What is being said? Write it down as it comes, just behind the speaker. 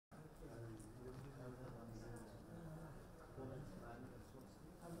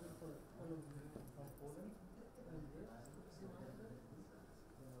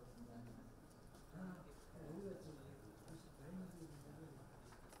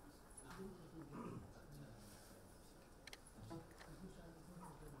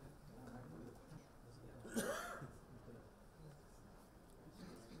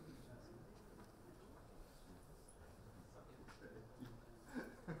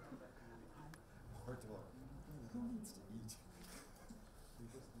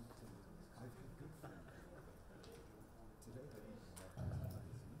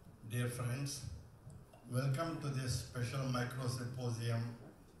friends, welcome to this special micro symposium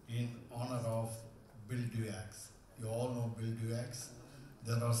in honor of Bill Duax. You all know Bill Duax.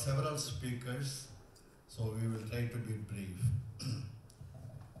 There are several speakers, so we will try to be brief.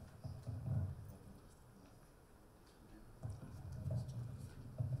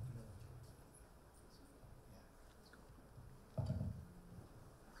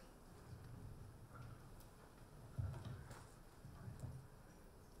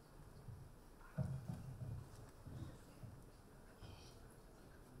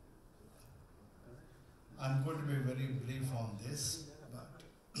 I'm going to be very brief on this,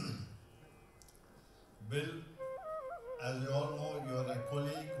 but Bill, as you all know, you are a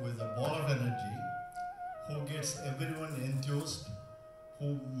colleague with a ball of energy who gets everyone enthused,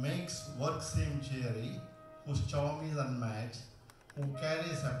 who makes work seem cheery, whose charm is unmatched, who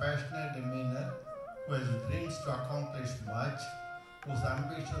carries a passionate demeanor, who has dreams to accomplish much, whose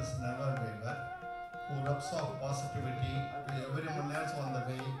ambitions never waver, who rubs off positivity to everyone else on the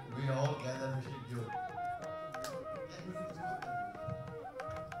way we all gather to schedule.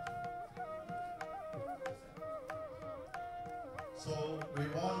 So we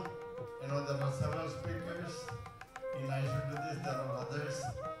want, there are several speakers. In addition to this, there are others.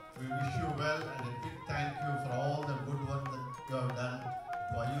 We wish you well and a big thank you for all the good work that you have done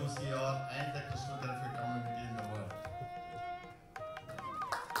to IUCr and the crystallographic community in the world.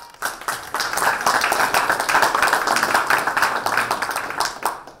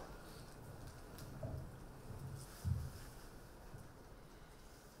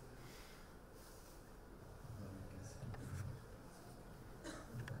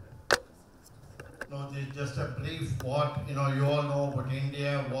 No, this is just a brief what you all know about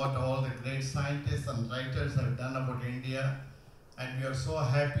India, what all the great scientists and writers have done about India, and we are so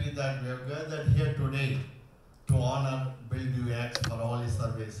happy that we have gathered here today to honor Bill Duax for all his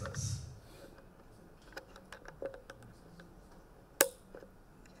services.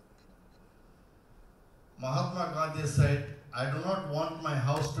 Mahatma Gandhi said, "I do not want my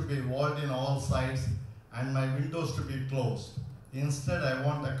house to be walled in all sides and my windows to be closed. Instead, I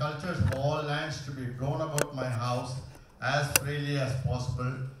want the cultures of all lands to be blown about my house as freely as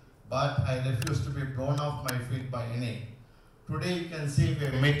possible, but I refuse to be blown off my feet by any." Today you can see we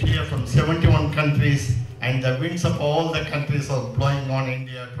have met here from 71 countries, and the winds of all the countries are blowing on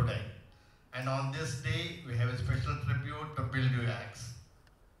India today. And on this day, we have a special tribute to Bill Duax.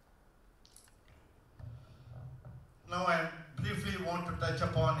 Now I briefly want to touch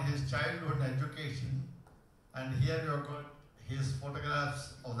upon his childhood education, and here you have got his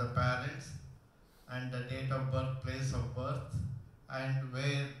photographs of the parents and the date of birth, place of birth, and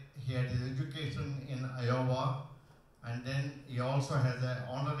where he had his education in Iowa, and then he also has an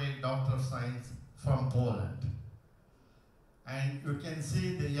honorary Doctor of Science from Poland. And you can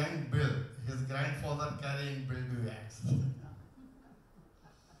see the young Bill, his grandfather carrying Bill Duax.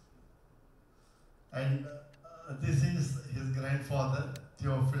 And this is his grandfather,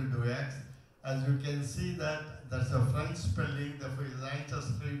 Theophil Duax. As you can see that's a French spelling, therefore his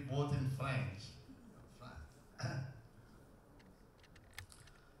ancestry both in French.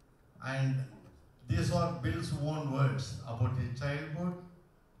 And these are Bill's own words about his childhood,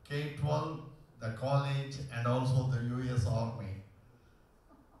 K-12, the college, and also the US Army.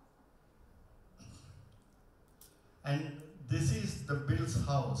 And this is the Bill's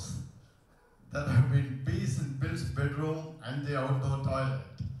house. There have been bees in Bill's bedroom and the outdoor toilet.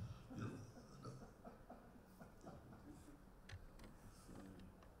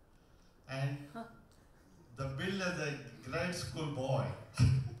 And the Bill is a grade school boy.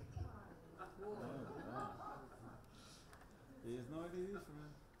 He has no idea for me.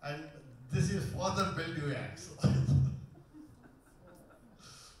 And this is Father Bill Duax.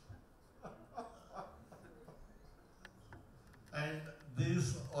 And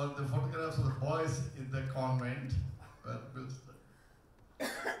these are the photographs of the boys in the convent where Bill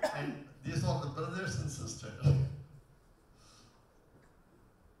studied. And these are the brothers and sisters.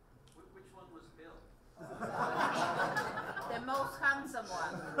 The most handsome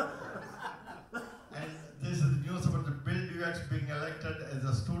one. And this is the news about the Bill Duax being elected as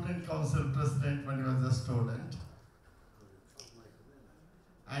a student council president when he was a student.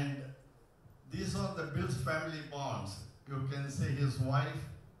 And these are the Bill's family bonds. You can see his wife,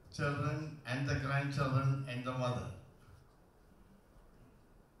 children, and the grandchildren, and the mother.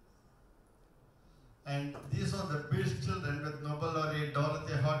 And these are the Bill's children with Nobel laureate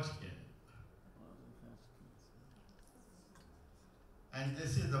Dorothy Hodgkin. And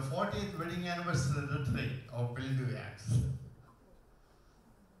this is the 40th wedding anniversary retreat of Bill Duax.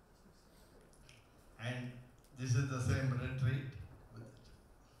 And this is the same retreat.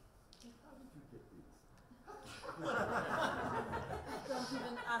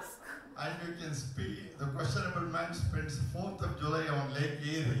 Ask. And you can speak, the questionable man spends 4th of July on Lake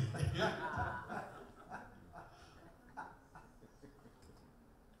Erie.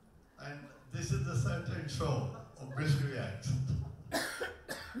 And this is the certain show of Bill Duax.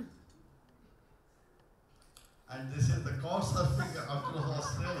 And this is the car surfing across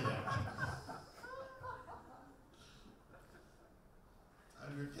Australia.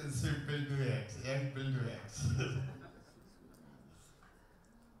 And you can see Bill Duax, young Bill Duax.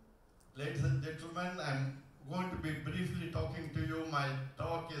 Ladies and gentlemen, I'm going to be briefly talking to you. My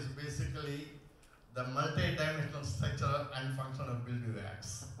talk is basically the multi-dimensional structure and function of Bill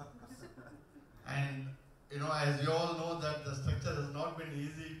Duax. And you know, as you all know, that the structure has not been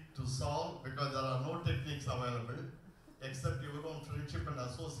easy to solve because there are no techniques available except your own friendship and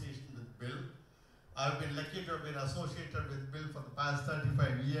association with Bill. I've been lucky to have been associated with Bill for the past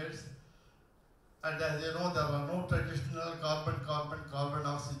 35 years. And as you know, there are no traditional carbon,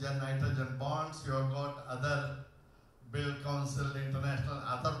 oxygen, nitrogen bonds. You have got other Bill Council, International,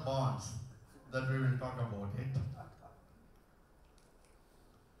 other bonds that we will talk about it.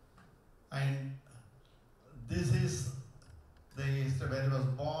 And this is the history where he was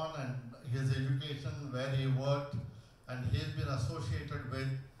born and his education, where he worked, and he's been associated with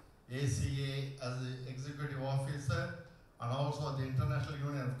ACA as the executive officer and also the International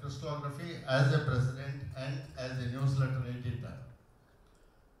Union of Crystallography as a president and as a newsletter editor.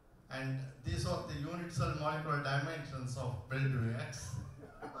 And these are the unit cell molecular dimensions of Bill Duax.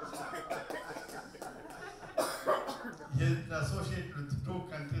 He has been associated with 2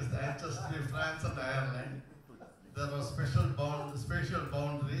 countries, the ancestry, France and Ireland. There are spatial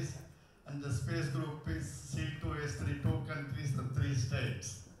boundaries, and the space group is C2, S3, 2 countries and 3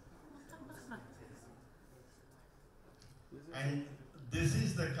 states. And this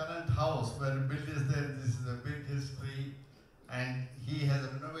is the current house where Bill is there. This is a big history, and he has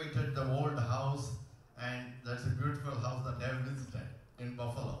renovated the old house, and that's a beautiful house that I have visited in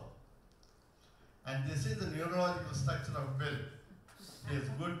Buffalo. And this is the neurological structure of Bill. He has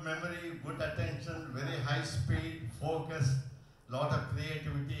good memory, good attention, very high speed, focus, lot of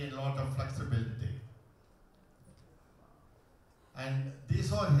creativity and lot of flexibility. And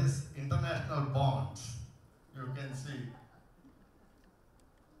these are his international bonds. You can see.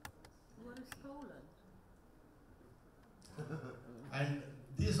 What is Poland? And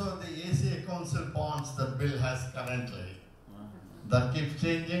these are the ACA Council bonds that Bill has currently. That keeps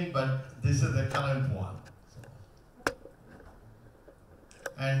changing, but this is the current one.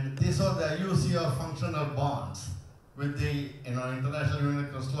 And these are the IUCr functional bonds with the International Union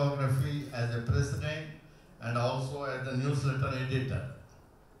of Crystallography as a president and also as the newsletter editor.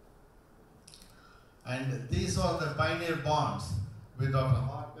 And these are the pioneer bonds with Dr.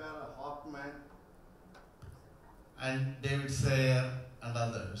 Hoffman and David Sayer and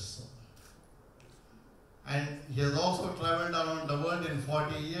others. And he has also traveled around the world in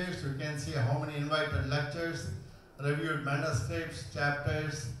 40 years. You can see how many invited lectures, reviewed manuscripts,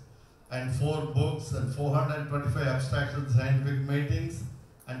 chapters, and 4 books, and 425 abstracts at scientific meetings,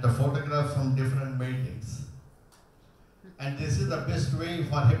 and the photographs from different meetings. And this is the best way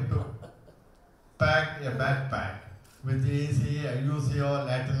for him to pack a backpack with the ACA, IUCr,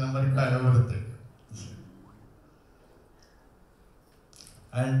 Latin America, and everything.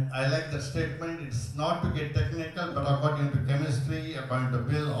 And I like the statement, it's not to get technical, but according to chemistry, according to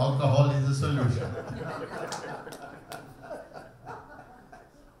Bill, alcohol is the solution.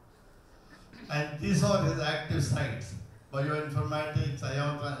 And these are his active sites. Bioinformatics,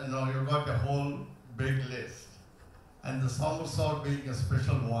 you got a whole big list. And the somersault being a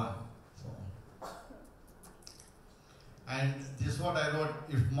special one. So. And this is what I wrote,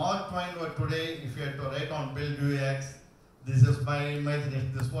 if Mark Twain were today, if you had to write on Bill Duax, this is my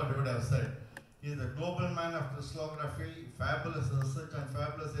imagination, this is what I would have said. He is a global man of crystallography, fabulous research and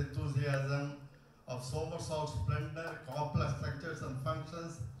fabulous enthusiasm, of somersault splendor, complex structures and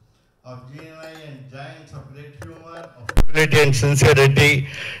functions, of GNI and giants, of great humor, of humility and sincerity,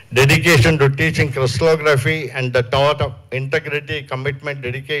 dedication to teaching crystallography, and the thought of integrity, commitment,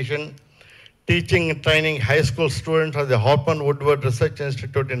 dedication, teaching and training high school students at the Hoffman Woodward Research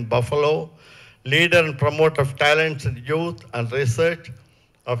Institute in Buffalo, leader and promoter of talents in youth and research,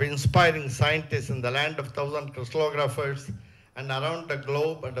 of inspiring scientists in the land of 1,000 crystallographers and around the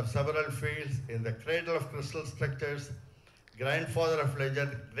globe and of several fields, in the cradle of crystal structures, grandfather of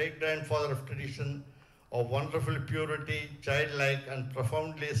legend, great-grandfather of tradition, of wonderful purity, childlike and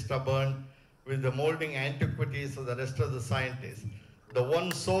profoundly stubborn, with the molding antiquities of the rest of the scientists. The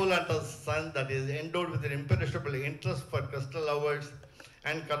one soul under the sun that is endowed with an imperishable interest for crystal lovers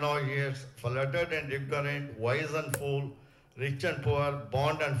and connoisseurs, for lettered and ignorant, wise and fool, rich and poor,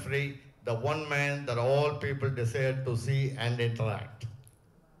 bond and free, the one man that all people desire to see and interact.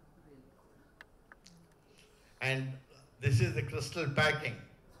 And this is the crystal packing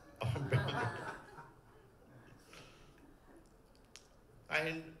of Bill.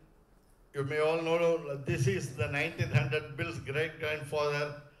 And you may all know this is the 1900 Bill's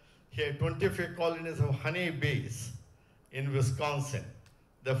great-grandfather. He had 25 colonies of honey bees in Wisconsin.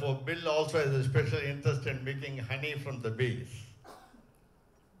 Therefore, Bill also has a special interest in making honey from the bees.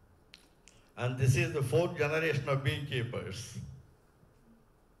 And this is the fourth generation of beekeepers.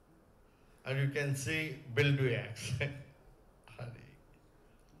 And you can see Bill Duax.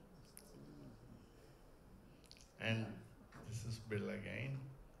 And this is Bill again.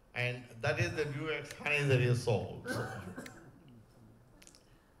 And that is the Duax honey that is sold.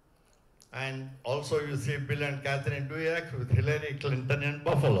 And also you see Bill and Catherine Duax with Hillary Clinton in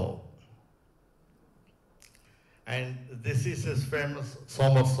Buffalo. And this is his famous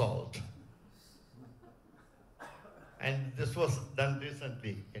somersault. And this was done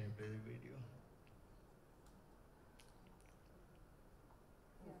recently. Can you play the video?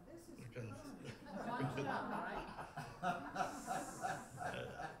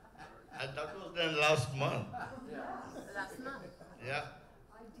 And that was done last month. Last month. Yeah.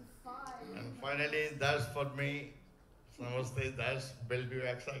 And finally, that's for me. Namaste, that's Bill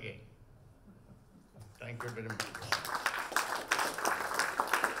Duax again. Thank you very much.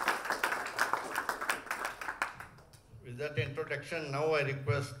 With that introduction, now I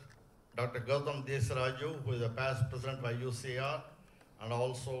request Dr. Gautam Desaraju, who is a past president of IUCr, and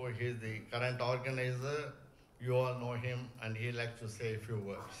also he is the current organizer. You all know him, and he'd like to say a few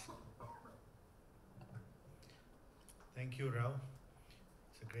words. Thank you, Rao.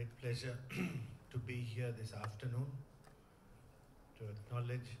 It's a great pleasure to be here this afternoon to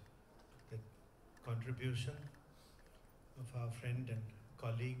acknowledge the contribution of our friend and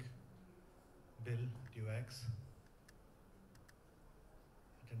colleague, Bill Duax,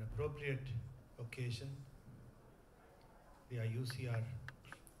 at an appropriate occasion, the IUCr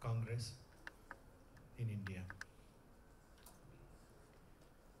Congress in India.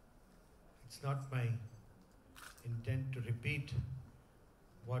 It's not my intent to repeat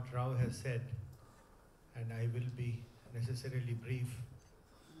what Rao has said, and I will be necessarily brief.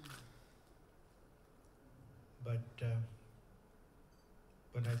 But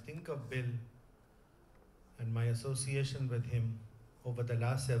when I think of Bill and my association with him over the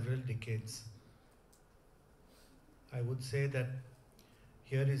last several decades, I would say that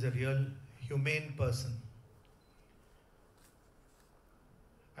here is a real humane person.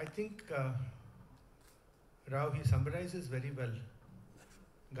 I think Rao, he summarizes very well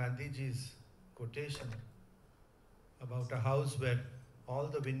Gandhiji's quotation about a house where all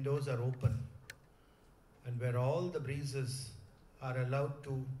the windows are open and where all the breezes are allowed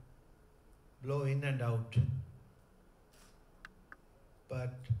to blow in and out.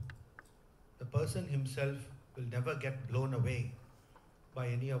 But the person himself will never get blown away by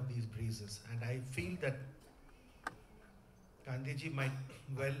any of these breezes. And I feel that Gandhiji might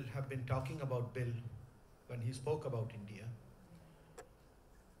well have been talking about Bill when he spoke about India.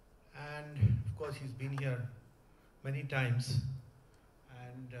 And of course, he's been here many times.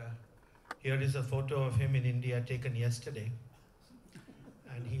 And here is a photo of him in India taken yesterday.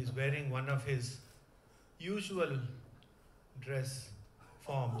 And he's wearing one of his usual dress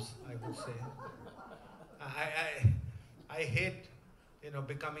forms, I would say. I hate,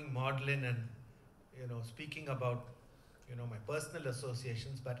 becoming maudlin and, speaking about, my personal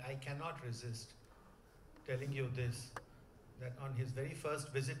associations, but I cannot resist telling you this, that on his very first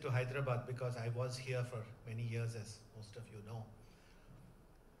visit to Hyderabad, because I was here for many years, as most of you know,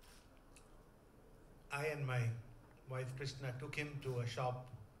 I and my wife Krishna took him to a shop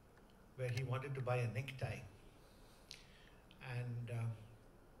where he wanted to buy a necktie. And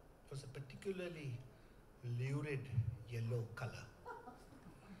it was a particularly lurid yellow color.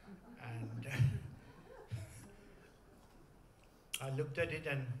 And I looked at it,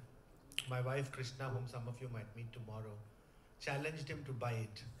 and my wife Krishna, whom some of you might meet tomorrow, challenged him to buy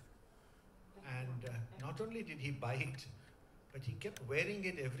it. And not only did he buy it, but he kept wearing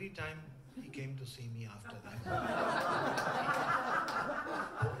it every time he came to see me after that.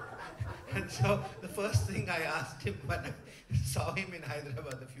 And so the first thing I asked him when I saw him in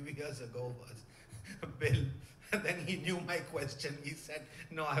Hyderabad a few years ago was, Bill, and then he knew my question. He said,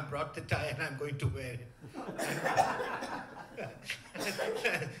 no, I brought the tie and I'm going to wear it.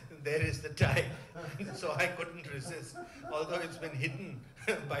 There is the tie. So I couldn't resist, although it's been hidden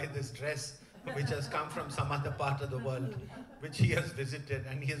by this dress, which has come from some other part of the world, which he has visited,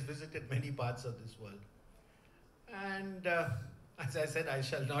 and he has visited many parts of this world. And as I said, I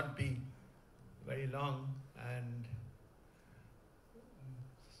shall not be very long. And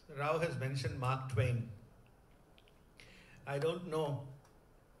Rao has mentioned Mark Twain. I don't know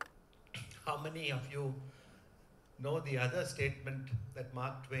how many of you know the other statement that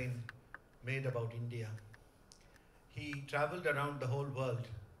Mark Twain made about India. He traveled around the whole world,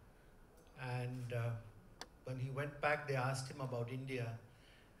 and when he went back, they asked him about India,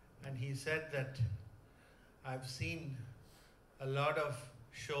 and he said that I've seen a lot of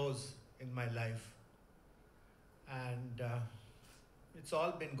shows in my life, and it's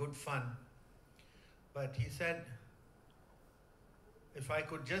all been good fun. But he said, if I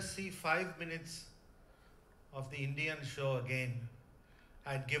could just see 5 minutes of the Indian show again,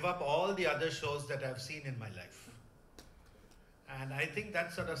 I'd give up all the other shows that I've seen in my life. And I think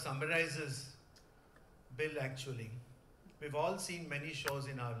that sort of summarizes Bill actually. We've all seen many shows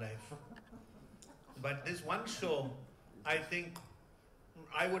in our life. But this one show, I think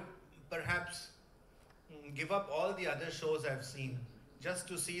I would perhaps give up all the other shows I've seen just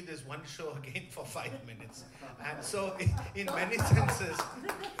to see this one show again for 5 minutes. And so in many senses,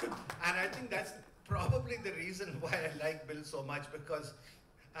 and I think that's probably the reason why I like Bill so much, because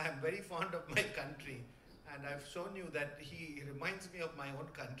I'm very fond of my country, and I've shown you that he reminds me of my own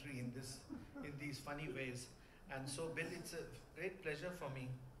country in these funny ways. And so Bill, it's a great pleasure for me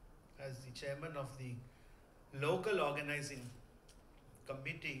as the chairman of the local organizing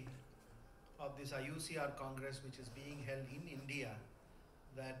committee of this IUCr Congress, which is being held in India,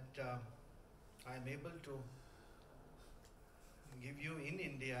 that I'm able to give you in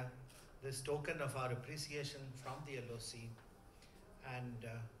India this token of our appreciation from the LOC, and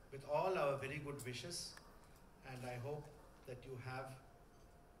with all our very good wishes, and I hope that you have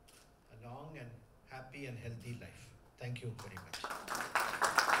a long and happy and healthy life. Thank you very much.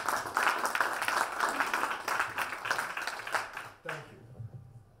 Thank you.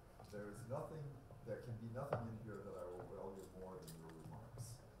 There is nothing, there can be nothing in here that I will value more than your remarks.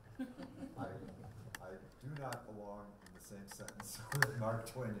 I do not belong in the same sentence with Mark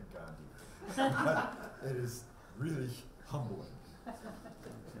Twain and Gandhi. But it is really humbling.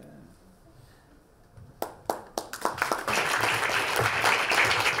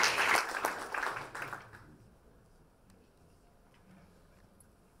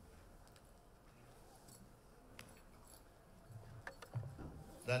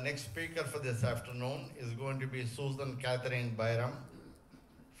 The next speaker for this afternoon is going to be Susan Catherine Byram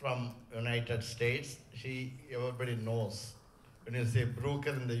from United States. Everybody knows, when you say broker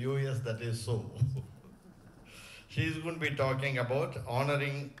in the US, that is so. She is going to be talking about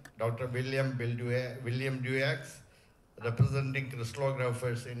honoring Dr. William Duax, representing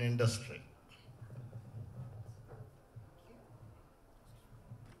crystallographers in industry.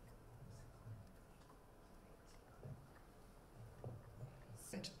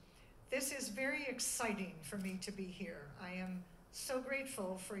 This is very exciting for me to be here. I am so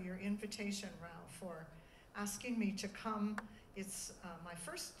grateful for your invitation, Rao, for asking me to come. It's my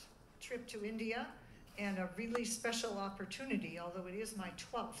first trip to India and a really special opportunity, although it is my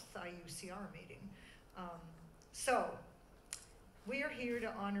 12th IUCr meeting. So we are here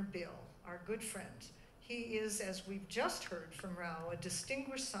to honor Bill, our good friend. He is, as we've just heard from Rao, a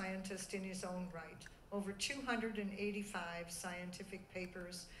distinguished scientist in his own right. Over 285 scientific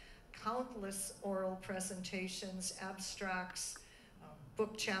papers, countless oral presentations, abstracts,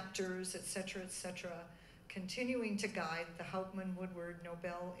 book chapters, etc., continuing to guide the Hauptmann Woodward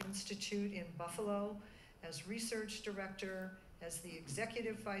Nobel Institute in Buffalo as research director, as the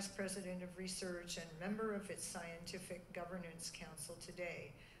executive vice president of research, and member of its scientific governance council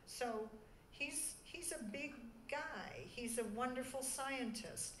today. So he's a big guy. He's a wonderful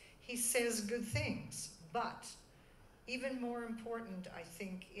scientist. He says good things, but even more important, I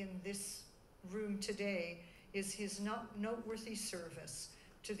think, in this room today is his noteworthy service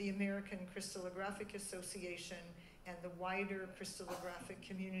to the American Crystallographic Association and the wider crystallographic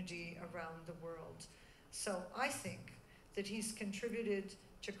community around the world. So I think that he's contributed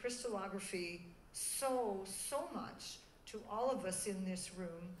to crystallography so much to all of us in this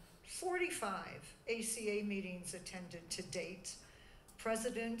room. 45 ACA meetings attended to date,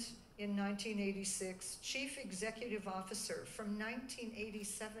 president in 1986, chief executive officer from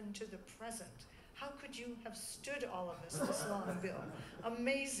 1987 to the present. How could you have stood all of us this long, Bill?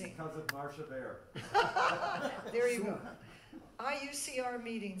 Amazing. Because of Marcia Bear. There you go. IUCr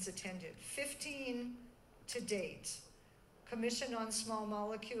meetings attended, 15 to date. Commission on Small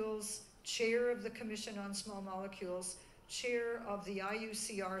Molecules, chair of the Commission on Small Molecules, chair of the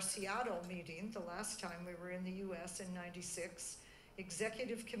IUCr Seattle meeting, the last time we were in the US in '96,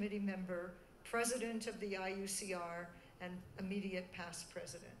 executive committee member, president of the IUCr, and immediate past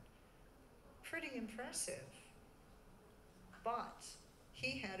president. Pretty impressive. But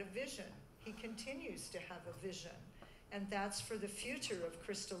he had a vision. He continues to have a vision. And that's for the future of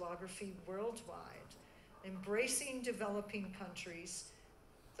crystallography worldwide. Embracing developing countries,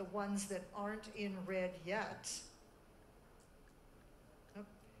 the ones that aren't in red yet. Oh,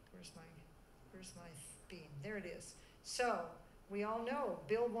 where's my beam? There it is. So, we all know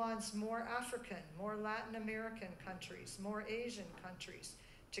Bill wants more African, more Latin American countries, more Asian countries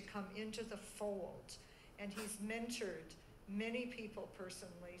to come into the fold. And he's mentored many people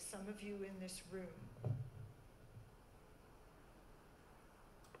personally, some of you in this room.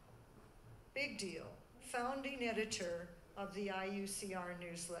 Big deal. Founding editor of the IUCr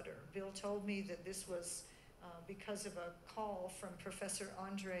newsletter. Bill told me that this was because of a call from Professor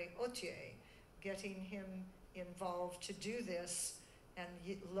Andre Autier, getting him involved to do this, and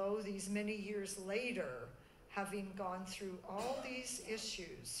lo, these many years later, having gone through all these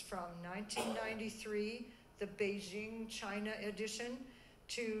issues from 1993, the Beijing China edition,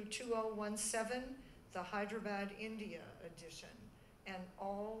 to 2017, the Hyderabad India edition, and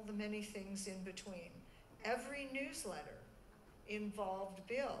all the many things in between. Every newsletter involved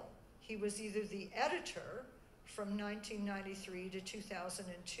Bill. He was either the editor from 1993 to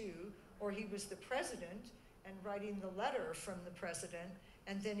 2002, or he was the president and writing the letter from the president,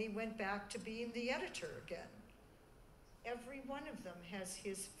 and then he went back to being the editor again. Every one of them has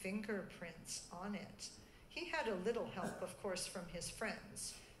his fingerprints on it. He had a little help, of course, from his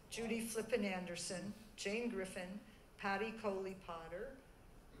friends, Judy Flippin Anderson, Jane Griffin, Patty Coley Potter,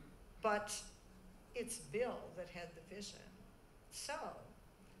 but it's Bill that had the vision. So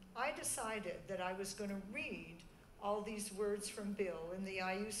I decided that I was going to read all these words from Bill in the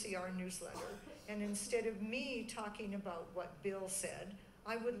IUCr newsletter, and instead of me talking about what Bill said,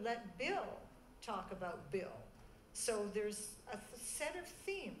 I would let Bill talk about Bill. So there's a set of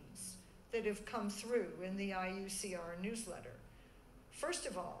themes that have come through in the IUCr newsletter. First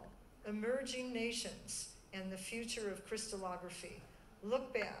of all, emerging nations and the future of crystallography.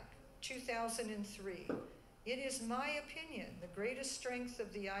 Look back, 2003. It is my opinion the greatest strength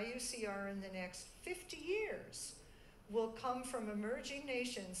of the IUCr in the next 50 years will come from emerging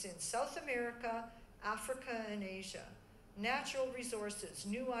nations in South America, Africa, and Asia. Natural resources,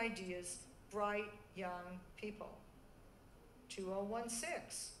 new ideas, bright young people.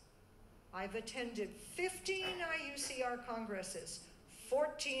 2016. I've attended 15 IUCr congresses,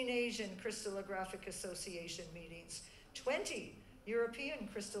 14 Asian Crystallographic Association meetings, 20 European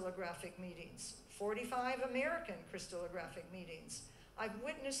Crystallographic meetings, 45 American Crystallographic meetings. I've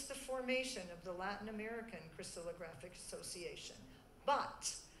witnessed the formation of the Latin American Crystallographic Association.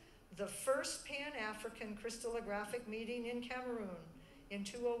 But the first Pan-African Crystallographic meeting in Cameroon in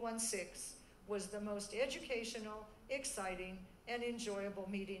 2016 was the most educational, exciting, and enjoyable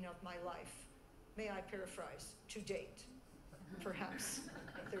meeting of my life. May I paraphrase? To date. Perhaps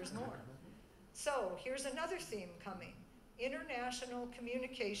there's more. So here's another theme coming. International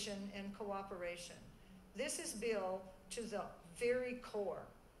communication and cooperation. This is Bill to the very core.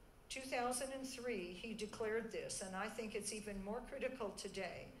 2003, he declared this, and I think it's even more critical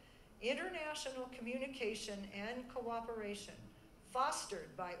today. International communication and cooperation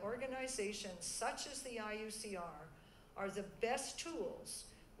fostered by organizations such as the IUCr are the best tools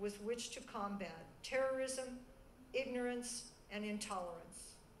with which to combat terrorism, ignorance, and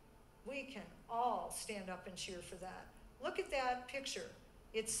intolerance. We can all stand up and cheer for that. Look at that picture.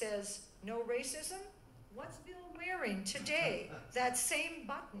 It says, no racism. What's Bill wearing today? That same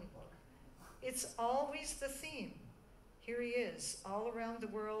button. It's always the theme. Here he is, all around the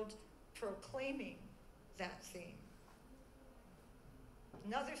world, proclaiming that theme.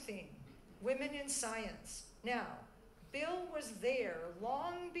 Another theme, women in science. Now, Bill was there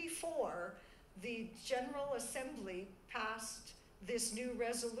long before the General Assembly passed this new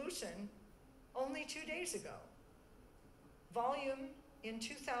resolution only 2 days ago. Volume in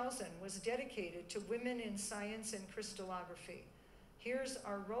 2000 was dedicated to women in science and crystallography. Here's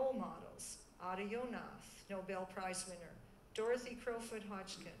our role models. Ada Yonath, Nobel Prize winner. Dorothy Crowfoot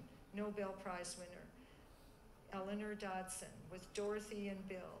Hodgkin, Nobel Prize winner. Eleanor Dodson with Dorothy and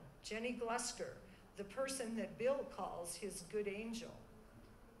Bill. Jenny Glusker, the person that Bill calls his good angel.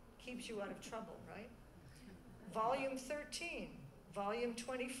 Keeps you out of trouble, right? Volume 13, volume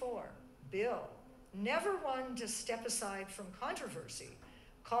 24, Bill, never one to step aside from controversy,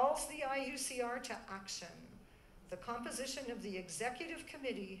 calls the IUCr to action. The composition of the executive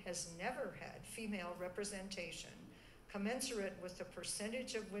committee has never had female representation, commensurate with the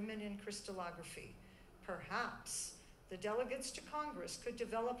percentage of women in crystallography. Perhaps the delegates to Congress could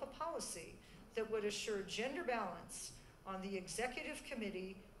develop a policy that would assure gender balance on the executive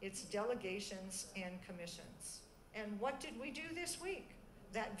committee, its delegations, and commissions. And what did we do this week?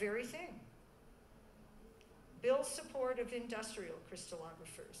 That very thing. Bill's support of industrial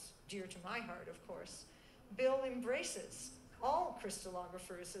crystallographers, dear to my heart, of course. Bill embraces all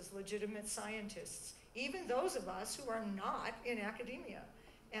crystallographers as legitimate scientists, even those of us who are not in academia.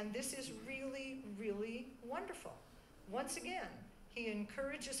 And this is really, really wonderful. Once again, he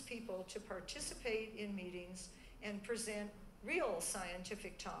encourages people to participate in meetings and present real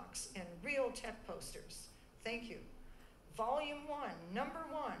scientific talks and real tech posters. Thank you. Volume 1, Number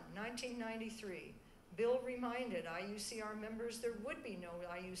 1, 1993. Bill reminded IUCr members there would be no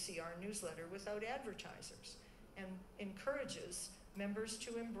IUCr newsletter without advertisers, and encourages members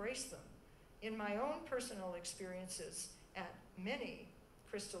to embrace them. In my own personal experiences at many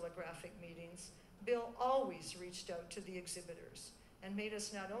crystallographic meetings, Bill always reached out to the exhibitors and made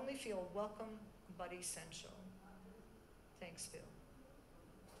us not only feel welcome, but essential. Thanks, Bill.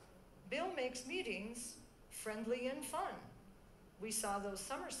 Bill makes meetings friendly and fun. We saw those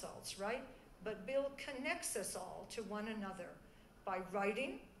somersaults, right? But Bill connects us all to one another by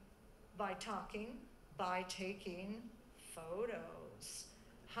writing, by talking, by taking photos.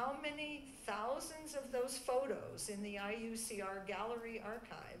 How many thousands of those photos in the IUCr gallery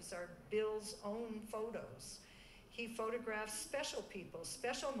archives are Bill's own photos? He photographs special people,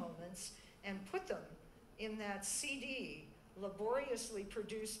 special moments, and put them in that CD laboriously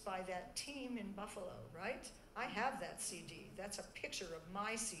produced by that team in Buffalo, right? I have that CD. That's a picture of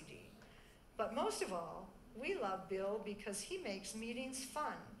my CD. But most of all, we love Bill because he makes meetings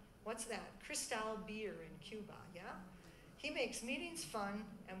fun. What's that? Cristal beer in Cuba, yeah? He makes meetings fun,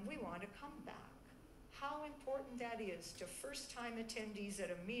 and we want to come back. How important that is to first-time attendees at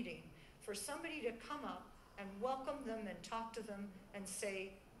a meeting for somebody to come up and welcome them and talk to them and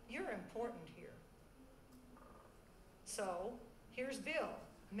say, you're important here. So here's Bill,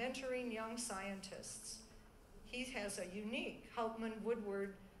 mentoring young scientists. He has a unique Hauptmann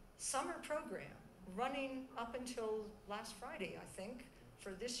Woodward summer program running up until last Friday, I think,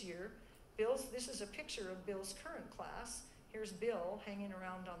 for this year. This is a picture of Bill's current class. Here's Bill hanging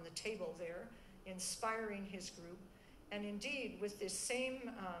around on the table there, inspiring his group. And indeed, with this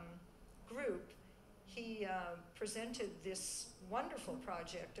same group, he presented this wonderful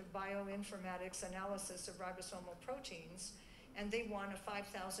project of bioinformatics analysis of ribosomal proteins, and they won a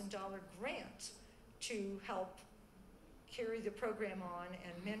 $5,000 grant to help carry the program on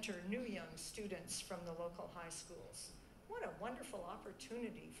and mentor new young students from the local high schools. What a wonderful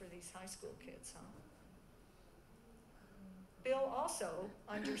opportunity for these high school kids, huh? Bill also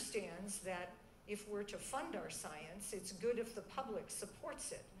understands that if we're to fund our science, it's good if the public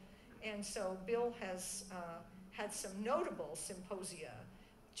supports it. And so Bill has had some notable symposia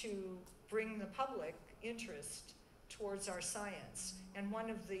to bring the public interest towards our science. And one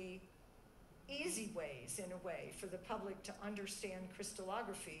of the easy ways, in a way, for the public to understand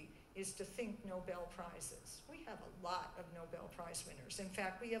crystallography is to think Nobel Prizes. We have a lot of Nobel Prize winners. In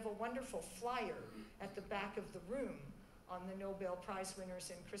fact, we have a wonderful flyer at the back of the room on the Nobel Prize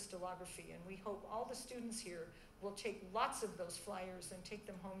winners in crystallography, and we hope all the students here will take lots of those flyers and take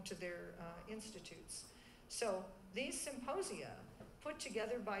them home to their institutes. So these symposia, put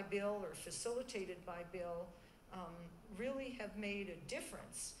together by Bill or facilitated by Bill, really have made a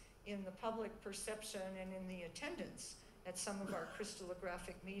difference in the public perception and in the attendance at some of our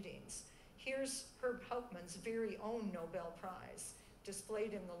crystallographic meetings. Here's Herb Hauptmann's very own Nobel Prize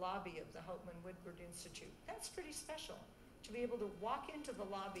displayed in the lobby of the Hauptmann Woodward Institute. That's pretty special, to be able to walk into the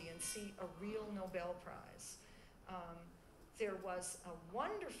lobby and see a real Nobel Prize. There was a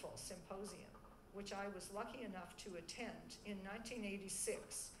wonderful symposium, which I was lucky enough to attend in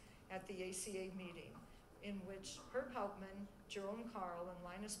 1986 at the ACA meeting, in which Herb Hauptmann, Jerome Karl, and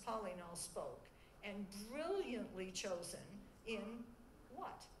Linus Pauling all spoke, and brilliantly chosen in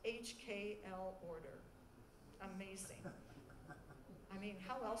what? HKL order. Amazing. I mean,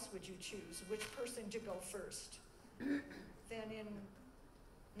 how else would you choose which person to go first? Then in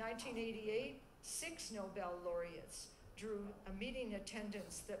 1988, 6 Nobel laureates drew a meeting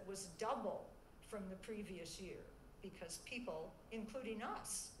attendance that was double from the previous year, because people, including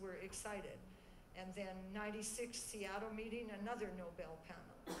us, were excited. And then 96 Seattle meeting, another Nobel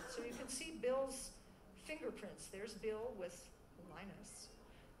panel. So you can see Bill's fingerprints. There's Bill with Linus.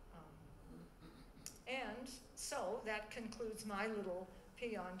 And so that concludes my little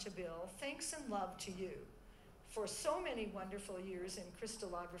paean to Bill. Thanks and love to you for so many wonderful years in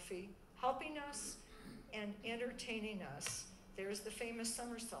crystallography, helping us and entertaining us. There's the famous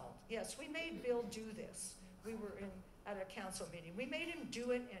somersault. Yes, we made Bill do this. We were at a council meeting. We made him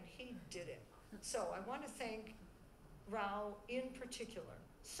do it, and he did it. So I want to thank Rao in particular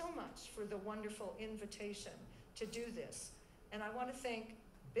so much for the wonderful invitation to do this. And I want to thank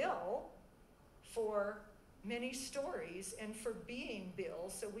Bill for many stories and for being Bill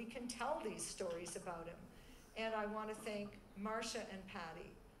so we can tell these stories about him. And I want to thank Marcia and Patty.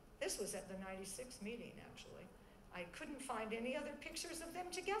 This was at the 96 meeting, actually. I couldn't find any other pictures of them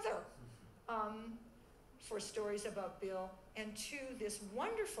together for stories about Bill, and to this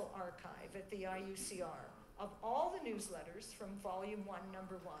wonderful archive at the IUCr of all the newsletters from Volume 1,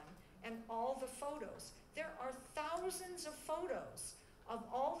 Number 1, and all the photos. There are thousands of photos of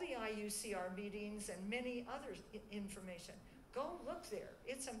all the IUCr meetings and many other information. Go look there.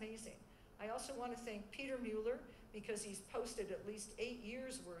 It's amazing. I also want to thank Peter Mueller because he's posted at least 8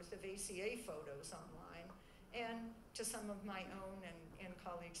 years worth of ACA photos online, and to some of my own and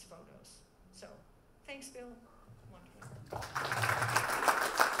colleagues' photos. So, thanks, Bill. Wonderful.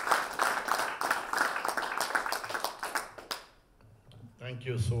 Thank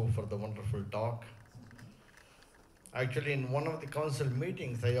you, Sue, for the wonderful talk. Actually, in one of the council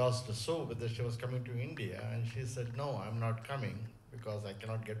meetings, I asked Sue whether she was coming to India, and she said, no, I'm not coming because I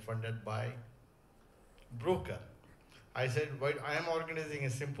cannot get funded by broker. I said, why, I am organizing a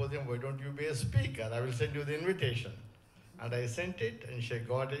symposium, why don't you be a speaker? I will send you the invitation. And I sent it, and she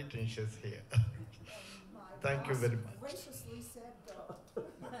got it, and she's here. Thank you very much. Graciously said go.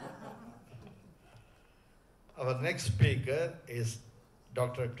 Our next speaker is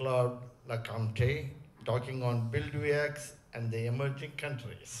Dr. Claude Lacomte, talking on Bill Duax and the emerging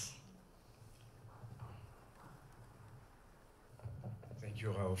countries. Thank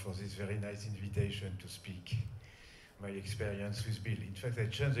you, Rao, for this very nice invitation to speak my experience with Bill. In fact, I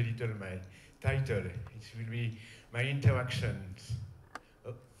changed a little my title. It will be My Interactions.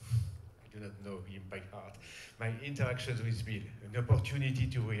 Oh, I do not know him by heart. My Interactions with Bill, an opportunity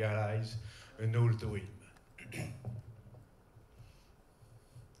to realize an old dream.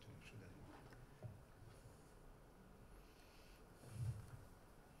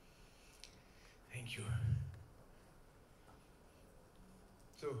 Thank you.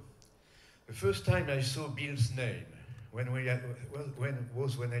 So, the first time I saw Bill's name when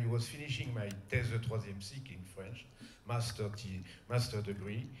I was finishing my thèse de troisième cycle in French, master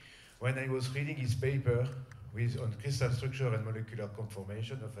degree, when I was reading his paper on crystal structure and molecular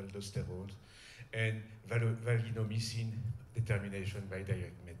conformation of aldosterols and valinomycin determination by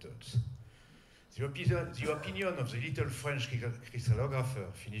direct methods. The opinion of the little French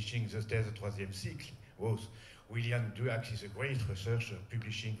crystallographer finishing the thèse de troisième cycle was William Duax is a great researcher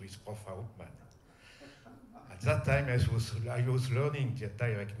publishing with Prof Hauptmann. At that time, I was learning the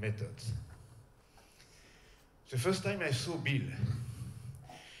direct methods. The first time I saw Bill,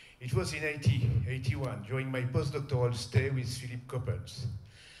 it was in 1981, during my postdoctoral stay with Philip Coppels.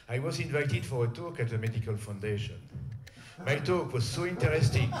 I was invited for a talk at the Medical Foundation. My talk was so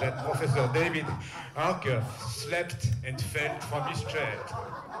interesting that Professor David Harker slept and fell from his chair.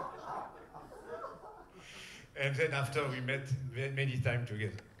 And then after we met many times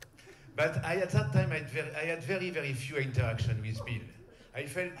together. But at that time, I had very, very few interactions with Bill. I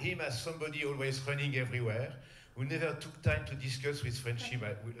felt him as somebody always running everywhere, who never took time to discuss with friendship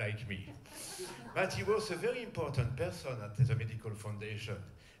like me. But he was a very important person at the Medical Foundation,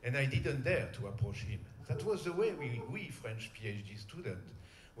 and I didn't dare to approach him. That was the way we French PhD students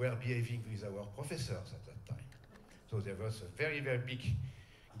were behaving with our professors at that time. So there was a very, very big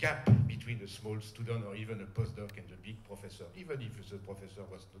gap between a small student or even a postdoc and a big professor, even if the professor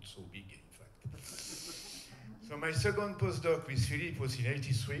was not so big, in fact. So my second postdoc with Philip was in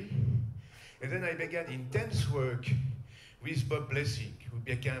 '83, and then I began intense work with Bob Blessing, who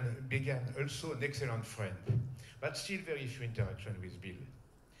began also an excellent friend, but still very few interactions with Bill.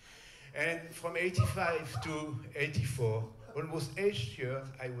 And from '85 to '84, almost each year,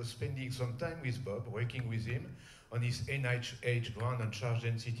 I was spending some time with Bob, working with him on his NIH grant on charge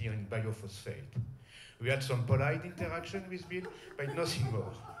density and biophosphate. We had some polite interaction with Bill, but nothing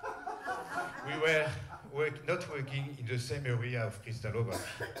more. We were not working in the same area of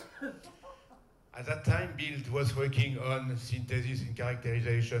crystallography. At that time, Bill was working on synthesis and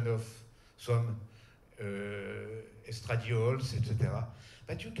characterization of some estradiols, etc.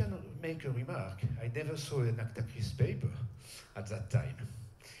 But you can make a remark. I never saw an Actacryst paper at that time.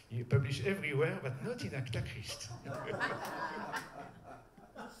 He published everywhere, but not in Actacryst.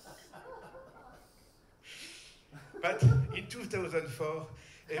 But in 2004,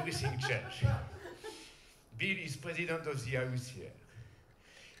 everything changed. Bill is president of the IUCr.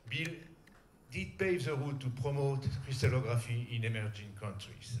 Bill did pave the route to promote crystallography in emerging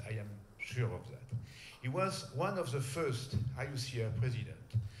countries. I am sure of that. He was one of the first IUCr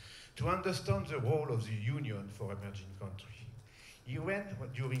presidents to understand the role of the Union for emerging countries. He went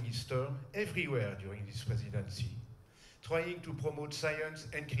during his term everywhere during his presidency, trying to promote science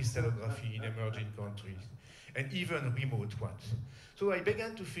and crystallography in emerging countries, and even remote ones. So I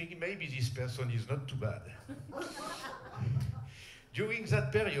began to think maybe this person is not too bad. During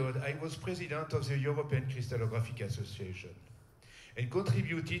that period, I was president of the European Crystallographic Association and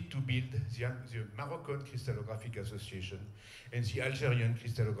contributed to build the Moroccan Crystallographic Association and the Algerian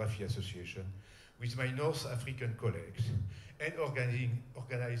Crystallography Association with my North African colleagues and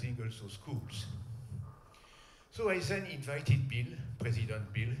organizing also schools. So I then invited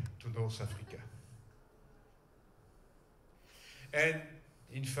President Bill, to North Africa. And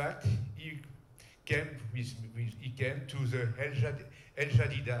in fact, he came to the El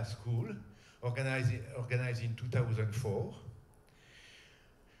Jadida School, organized in 2004,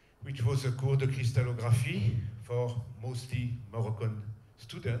 which was a cours de crystallography for mostly Moroccan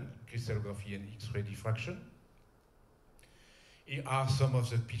students, crystallography and X-ray diffraction. Here are some of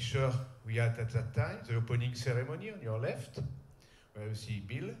the pictures we had at that time, the opening ceremony on your left, where you see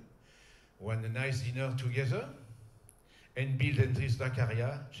Bill, one nice dinner together, and Bill and Dries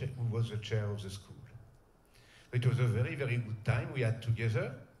Zakaria, who was the chair of the school. It was a very, very good time we had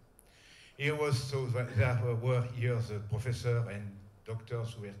together. There were here the professor and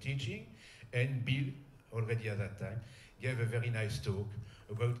doctors who were teaching, and Bill, already at that time, gave a very nice talk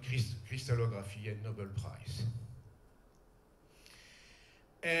about crystallography and Nobel Prize.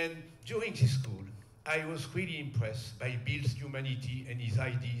 And during this school, I was really impressed by Bill's humanity and his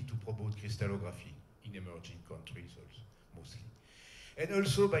idea to promote crystallography in emerging countries also, mostly. And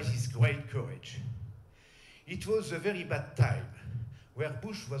also by his great courage. It was a very bad time where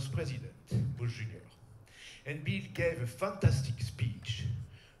Bush was president, Bush Jr. And Bill gave a fantastic speech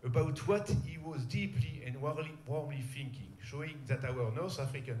about what he was deeply and warmly thinking, showing that our North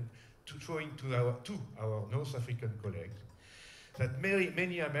African, showing to our North African colleagues that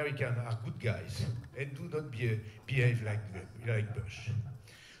many Americans are good guys and do not behave like Bush.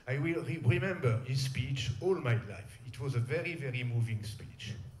 I will remember his speech all my life. It was a very, very moving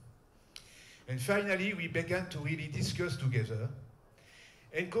speech. And finally, we began to really discuss together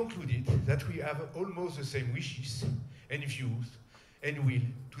and concluded that we have almost the same wishes and views and will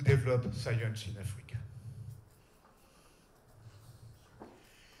to develop science in Africa.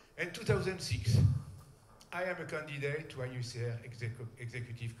 In 2006, I am a candidate to IUCr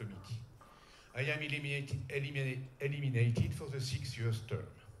Executive Committee. I am eliminated for the 6 year term.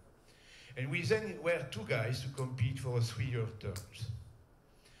 And we then were 2 guys to compete for a 3-year terms.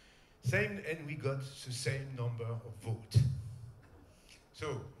 And we got the same number of votes.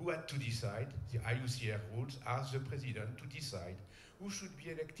 So who had to decide? The IUCr rules asked the president to decide who should be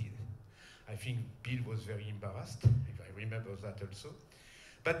elected. I think Bill was very embarrassed, if I remember that also.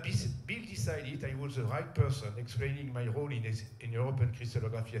 But Bill decided I was the right person explaining my role in European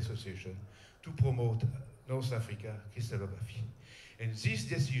Crystallography Association to promote North Africa crystallography. And this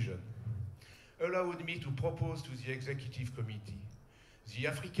decision allowed me to propose to the executive committee the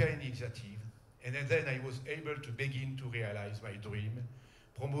Africa initiative, and then I was able to begin to realize my dream,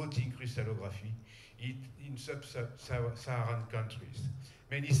 promoting crystallography in sub-Saharan countries.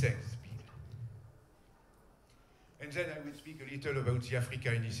 Many thanks, Bill. And then I will speak a little about the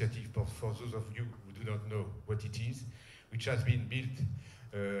Africa initiative for those of you who do not know what it is, which has been built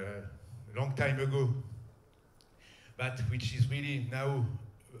a long time ago, but which is really now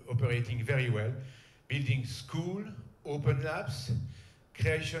operating very well, building school, open labs,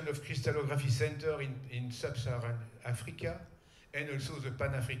 creation of crystallography center in sub-Saharan Africa, and also the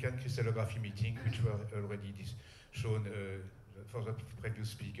Pan-African Crystallography meeting, which were already shown for the previous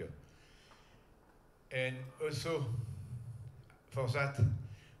speaker. And also, for that,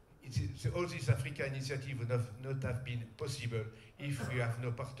 all this Africa initiative would not have been possible if we have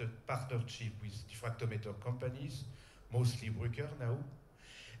no partnership with diffractometer companies, mostly Bruker now,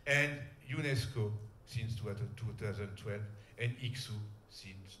 and UNESCO since 2012, and ICSU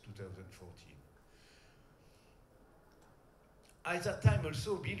since 2014. At that time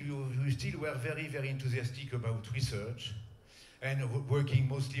also, Bill, you still were very, very enthusiastic about research and working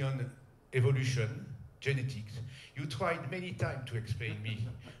mostly on evolution, genetics. You tried many times to explain me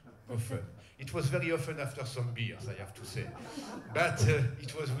often. It was very often after some beers, I have to say, but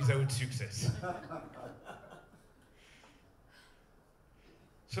it was without success.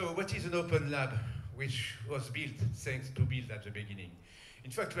 So what is an open lab, which was built thanks to Bill at the beginning? In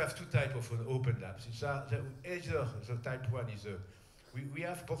fact, we have 2 types of open labs. Either the type 1 is we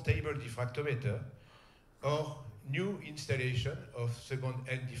have portable diffractometer or new installation of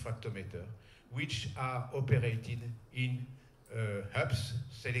second-hand diffractometer, which are operated in hubs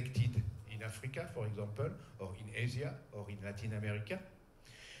selected in Africa, for example, or in Asia, or in Latin America,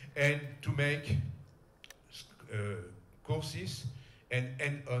 and to make courses and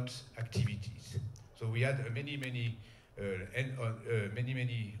end-on activities. So we had many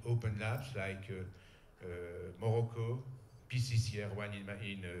open labs like Morocco, PCCR one in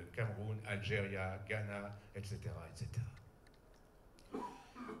Cameroon, Algeria, Ghana, etc., etc.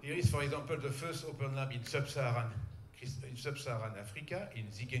 Here is, for example, the first open lab in sub-Saharan Africa, in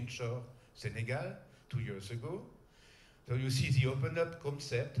Ziguinchor, Senegal, 2 years ago. So you see the open up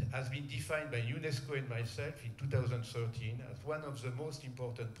concept has been defined by UNESCO and myself in 2013 as one of the most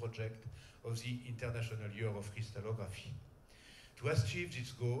important projects of the International Year of Crystallography. To achieve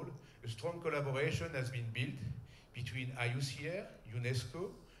this goal, a strong collaboration has been built between IUCr,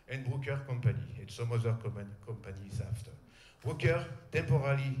 UNESCO, and Bruker Company, and some other companies after. Bruker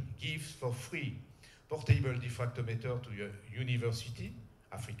temporarily gives for free portable diffractometer to a university,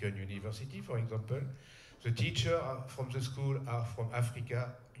 African university, for example. The teachers from the school are from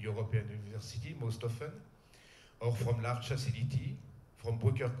Africa, European university, most often, or from large facility, from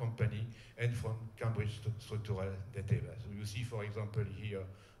Bruker Company, and from Cambridge Structural Database. So you see, for example, here,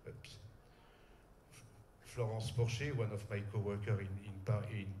 Florence Porcher, one of my co-workers in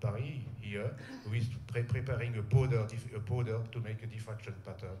Paris, here, who is preparing a powder to make a diffraction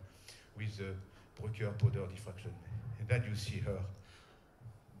pattern with the Bruker powder diffraction. And then you see her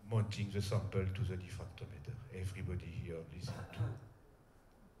mounting the sample to the diffractometer. Everybody here listen to.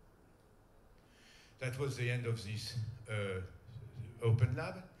 That was the end of this open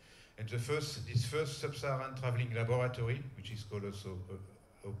lab. And this first sub-Saharan traveling laboratory, which is called also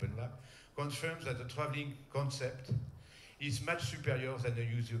open lab, confirms that the traveling concept is much superior than the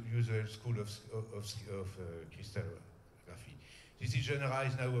usual school of crystallography. This is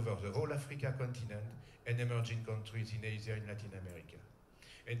generalized now over the whole Africa continent and emerging countries in Asia and Latin America.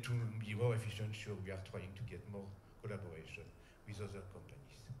 And to be more efficient, sure, we are trying to get more collaboration with other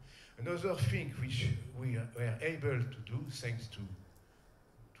companies. Another thing which we were able to do, thanks to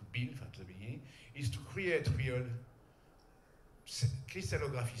Bill at the beginning, is to create real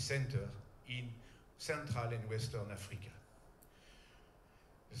crystallography center in Central and Western Africa.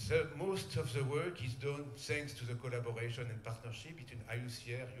 Most of the work is done thanks to the collaboration and partnership between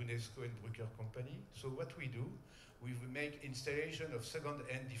IUCr, UNESCO, and Bruker Company. So what we do, we make installation of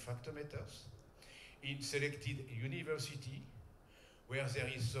second-hand diffractometers in selected university where there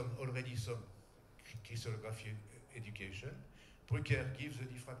is already some crystallography education. Bruker gives the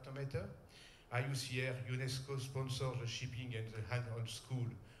diffractometer. IUCr, UNESCO sponsors the shipping and the hand-on school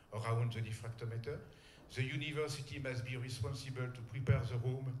around the diffractometer. The university must be responsible to prepare the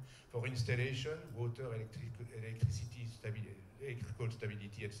room for installation, water, electricity, electrical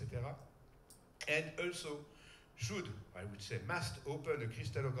stability, etc. And also should, I would say, must open a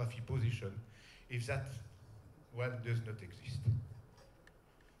crystallography position if that one does not exist.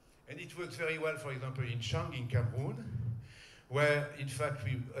 And it works very well, for example, in Chang, in Cameroon, where, in fact,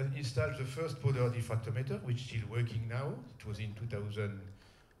 we installed the first powder diffractometer, which is still working now. It was in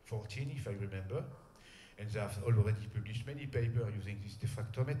 2014, if I remember. And they have already published many papers using this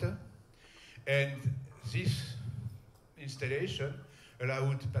diffractometer. And this installation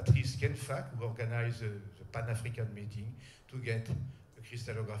allowed Patrice Kenfac, who organized the Pan-African meeting, to get a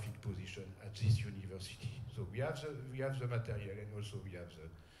crystallographic position at this university. So we have the material, and also we have the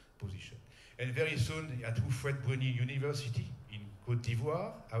position. And very soon at Houphouët-Boigny University in Côte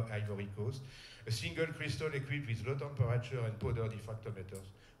d'Ivoire, Ivory Coast, a single crystal equipped with low temperature and powder diffractometers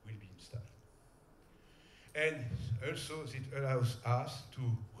will be installed. And also it allows us to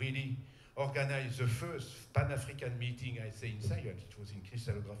really organize the first Pan-African meeting, I say in science, it was in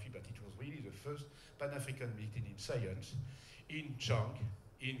crystallography, but it was really the first Pan-African meeting in science in Chang,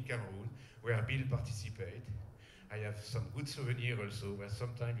 in Cameroon, where Bill participated. I have some good souvenirs also, where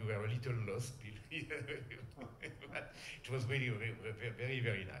sometimes you were a little lost, Bill. It was really very,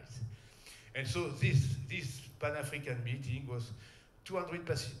 very nice. And so this Pan-African meeting was 200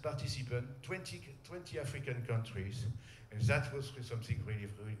 participants, 20 African countries, and that was something really,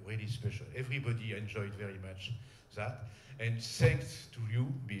 really special. Everybody enjoyed very much that, and thanks to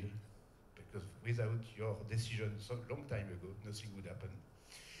you, Bill, because without your decision so long time ago, nothing would happen.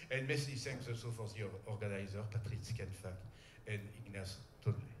 And many thanks also for the organizer, Patrice Kenfac and Ignace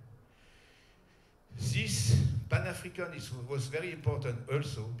Tonley. This Pan-African was very important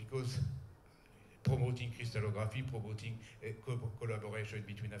also because promoting crystallography, promoting collaboration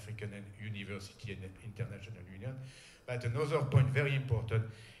between African and university and International Union. But another point very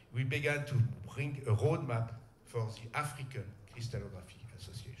important, we began to bring a roadmap for the African Crystallography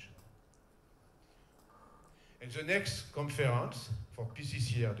Association. And the next conference for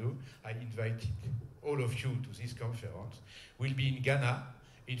PCCR2, I invited all of you to this conference, will be in Ghana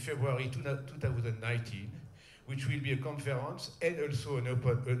in February 2019, which will be a conference and also an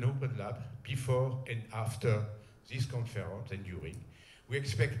open lab before and after this conference and during. We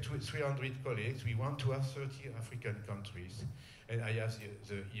expect 300 colleagues. We want to have 30 African countries. And I have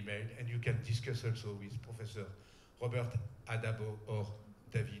the email, and you can discuss also with Professor Robert Adabo or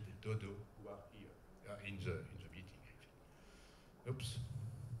David Dodo, who are here in the meeting. Oops.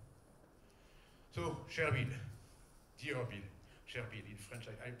 So, cher Bill, dear Bill, cher Bill, in French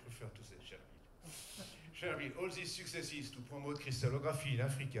I prefer to say cher Bill. Cher Bill, all these successes to promote crystallography in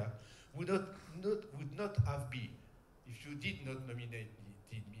Africa would not have been if you did not nominate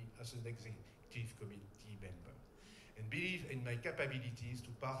me as an executive committee member, and believe in my capabilities to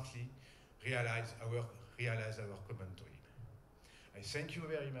partly realize our common dream. I thank you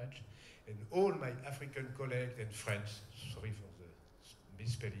very much, and all my African colleagues and friends, sorry for the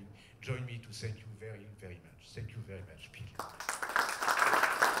misspelling, join me to thank you very, very much. Thank you very much, Bill.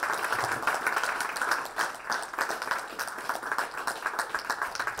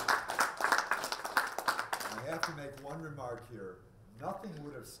 I have to make one remark here. Nothing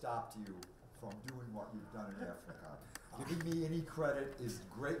would have stopped you from doing what you've done in Africa. Giving me any credit is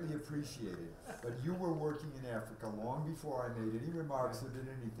greatly appreciated, but you were working in Africa long before I made any remarks or did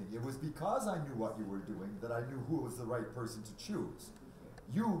anything. It was because I knew what you were doing that I knew who was the right person to choose.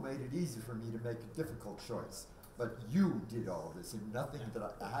 You made it easy for me to make a difficult choice, but you did all this, and nothing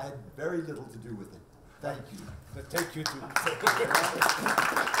that I had very little to do with it. Thank you. But thank you too.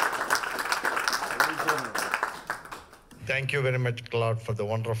 Thank you very much, Claude, for the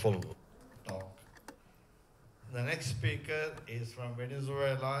wonderful talk. The next speaker is from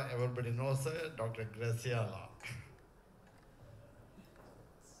Venezuela. Everybody knows her, Dr. Graciela.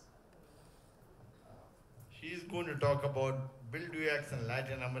 She is going to talk about Bill Duax in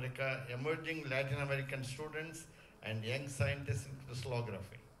Latin America, emerging Latin American students and young scientists in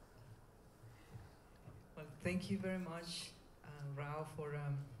crystallography. Well, thank you very much, Rao, for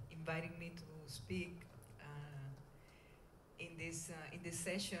inviting me to speak in this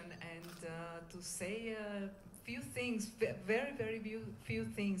session and to say a few things, very few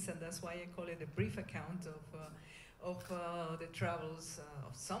things, and that's why I call it a brief account of the travels,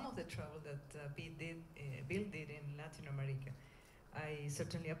 of some of the travel that Bill did in Latin America. I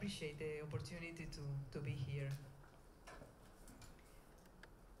certainly appreciate the opportunity to be here.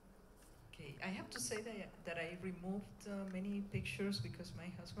 Okay, I have to say that I removed many pictures because my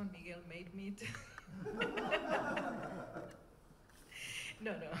husband Miguel made me to.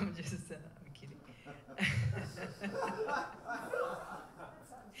 No, I'm just, I'm kidding.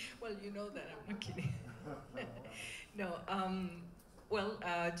 Well, you know that I'm not kidding. No, well,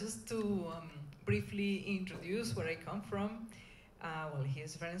 just to briefly introduce where I come from. Well,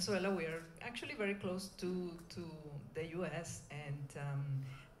 here's Venezuela. We are actually very close to the US, and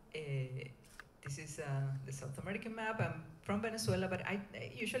this is the South American map. I'm from Venezuela, but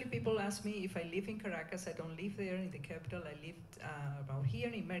usually people ask me if I live in Caracas. I don't live there in the capital. I lived about here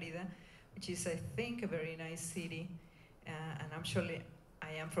in Merida, which is, I think, a very nice city. And actually,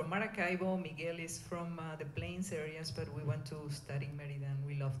 I am from Maracaibo. Miguel is from the plains areas, but we went to study in Merida, and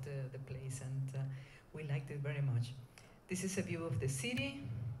we loved the place, and we liked it very much. This is a view of the city.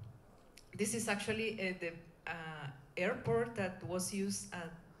 This is actually the airport that was used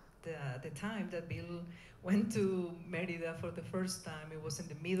at the time that Bill went to Merida for the first time. It was in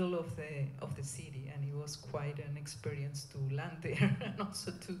the middle of the city, and it was quite an experience to land there and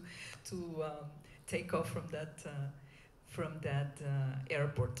also to take off from that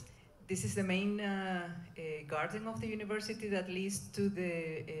airport. This is the main garden of the university that leads to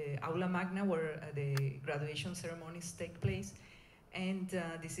the Aula Magna, where the graduation ceremonies take place. And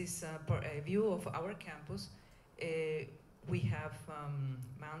this is a view of our campus. We have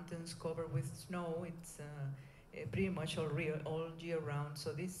mountains covered with snow. It's pretty much all year round.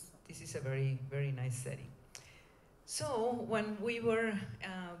 So this is a very, very nice setting. So when we were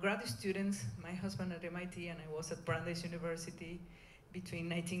grad students, my husband at MIT and I was at Brandeis University between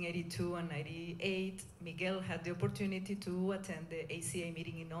 1982 and 98, Miguel had the opportunity to attend the ACA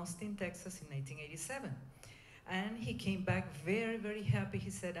meeting in Austin, Texas in 1987. And he came back very, very happy. He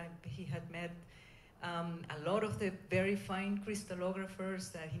said he had met a lot of the very fine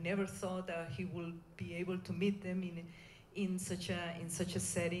crystallographers that he never thought that he would be able to meet them in such a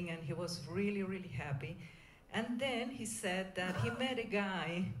setting, and he was really, really happy. And then he said that he met a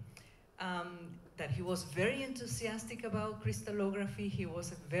guy that he was very enthusiastic about crystallography. He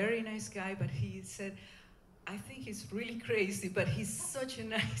was a very nice guy, but he said, I think he's really crazy, but he's such a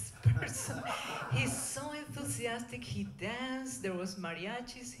nice person. He's so enthusiastic. He danced. There was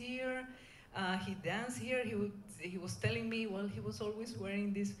mariachis here. He danced here. He was telling me, well, he was always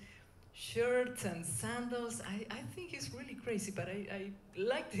wearing these shirts and sandals. I think he's really crazy, but I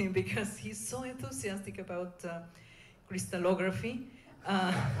liked him because he's so enthusiastic about crystallography.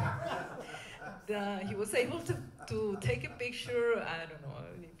 He was able to take a picture. I don't know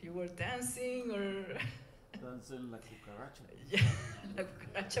if you were dancing or Dancing like cucaracha. yeah, like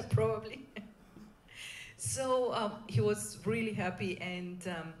cucaracha probably. So he was really happy, and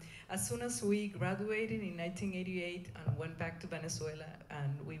as soon as we graduated in 1988 and went back to Venezuela,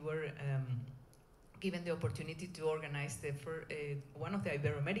 and we were given the opportunity to organize one of the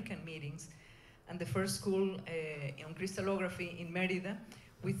Ibero-American meetings and the first school on crystallography in Merida,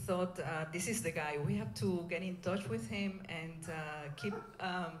 we thought, this is the guy. We have to get in touch with him and keep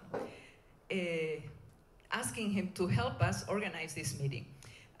asking him to help us organize this meeting.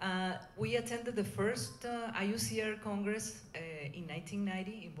 We attended the first IUCr Congress in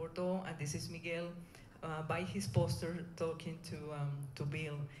 1990 in Bordeaux, and this is Miguel by his poster talking to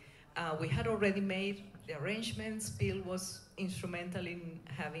Bill. We had already made the arrangements. Bill was instrumental in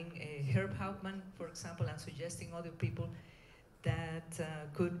having Herb Hauptmann, for example, and suggesting other people that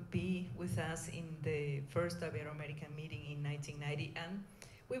could be with us in the first Ibero-American meeting in 1990. And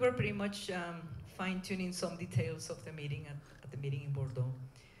we were pretty much fine-tuning some details of the meeting at the meeting in Bordeaux.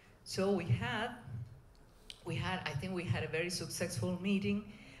 So I think we had a very successful meeting.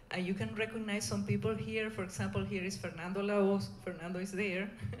 You can recognize some people here. For example, here is Fernando Laos. Fernando is there.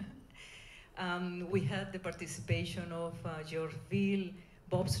 We had the participation of George Ville,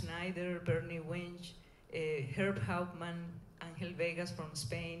 Bob Snyder, Bernie Winch, Herb Hauptmann, Angel Vegas from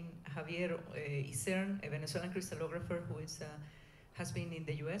Spain, Javier Isern, a Venezuelan crystallographer who has been in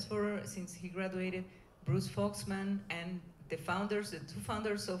the US since he graduated, Bruce Foxman, and the two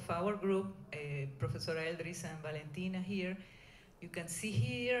founders of our group, Professor Eldris and Valentina here. You can see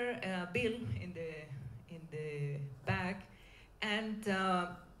here Bill in the back, and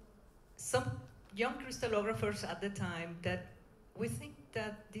some young crystallographers at the time that we think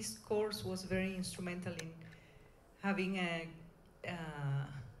that this course was very instrumental in having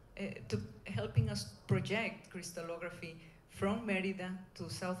helping us project crystallography from Merida to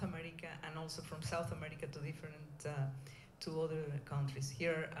South America, and also from South America to to other countries.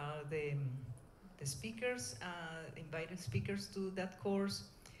 Here are the speakers, invited speakers to that course.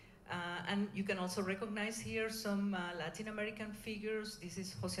 And you can also recognize here some Latin American figures. This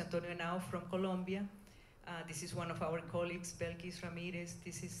is Jose Antonio Henao from Colombia. This is one of our colleagues, Belkis Ramirez.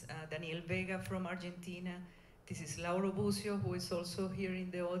 This is Daniel Vega from Argentina. This is Lauro Bucio, who is also here in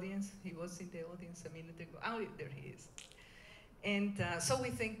the audience. He was in the audience a minute ago. Oh, there he is. And so we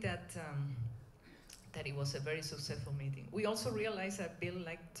think that it was a very successful meeting. We also realized that Bill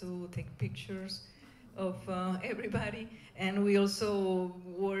liked to take pictures of everybody, and we also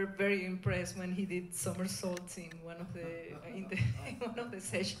were very impressed when he did somersaults in one of the in one of the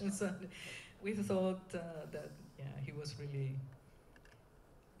sessions. And we thought that he was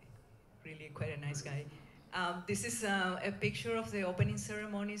really quite a nice guy. This is a picture of the opening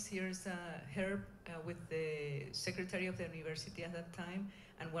ceremonies. Here's Herb with the secretary of the university at that time,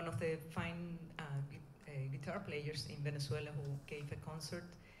 and one of the fine guitar players in Venezuela who gave a concert.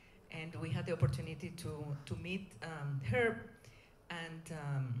 And we had the opportunity to meet Herb and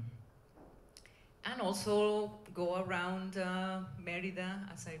also go around Merida.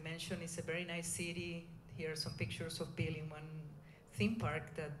 As I mentioned, it's a very nice city. Here are some pictures of Bill in one theme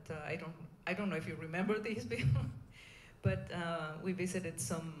park that I don't know if you remember this, Bill, but we visited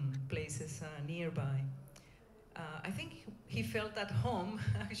some places nearby. I think he felt at home,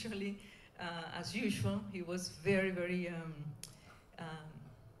 actually, as usual. He was very, very,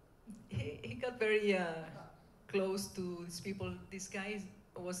 he got very close to these people. This guy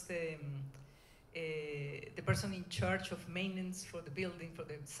was the person in charge of maintenance for the building, for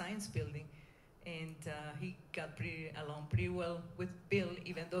the science building. And he got along pretty well with Bill,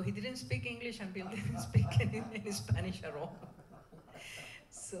 even though he didn't speak English and Bill didn't speak any Spanish at all.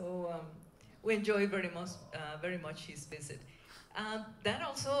 So we enjoyed very much his visit. That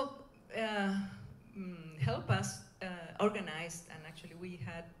also helped us organize, and actually we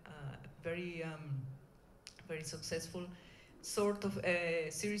had very successful sort of a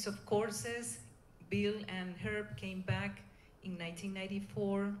series of courses. Bill and Herb came back in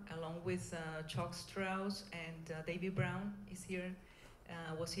 1994, along with Chuck Strauss, and David Brown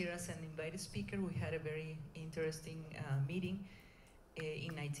was here as an invited speaker. We had a very interesting meeting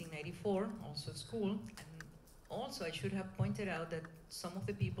in 1994, also school. And also I should have pointed out that some of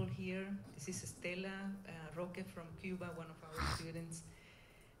the people here. This is Estela Roque from Cuba, one of our students.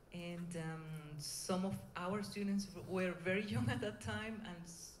 And some of our students were very young at that time,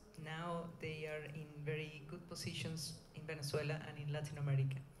 and now they are in very good positions in Venezuela and in Latin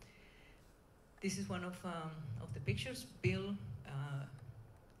America. This is one of the pictures. Bill,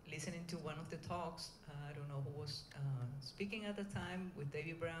 listening to one of the talks, I don't know who was speaking at the time, with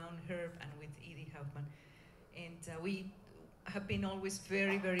David Brown, Herb, and with Edie Huffman. And we have been always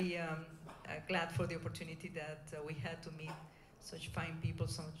very, very glad for the opportunity that we had to meet such fine people,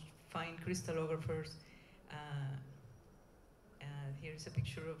 such fine crystallographers. Here's a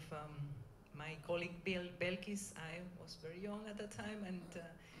picture of my colleague Bill Belkis. I was very young at that time,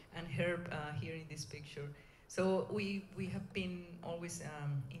 and Herb here in this picture. So we have been always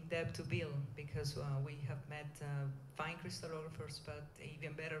in debt to Bill, because we have met fine crystallographers, but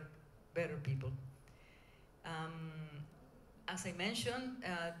even better people. As I mentioned,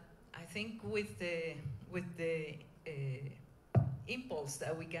 I think with the impulse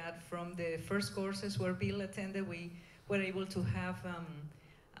that we got from the first courses where Bill attended, we were able to have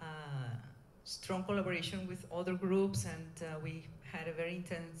strong collaboration with other groups, and we had a very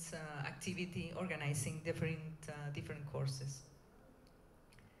intense activity organizing different courses.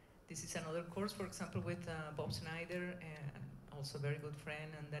 This is another course, for example, with Bob Snyder, also a very good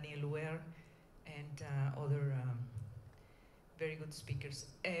friend, and Daniel Luer, and other very good speakers.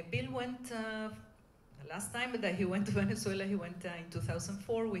 Bill went, last time that he went to Venezuela, he went in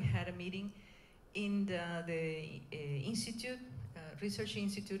 2004. We had a meeting in the institute, research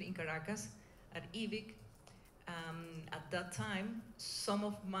institute in Caracas, at IVIC. At that time, some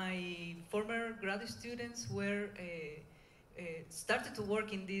of my former grad students were started to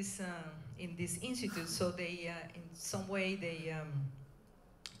work in this institute, so they, in some way, they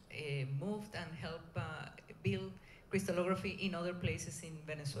moved and helped build crystallography in other places in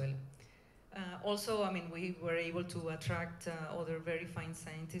Venezuela. Also, I mean, we were able to attract other very fine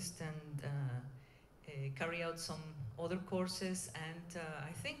scientists and carry out some other courses, and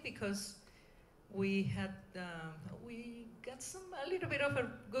I think because we had we got a little bit of a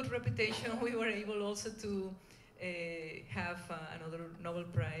good reputation, we were able also to have another Nobel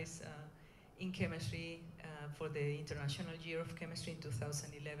Prize in chemistry for the International Year of Chemistry in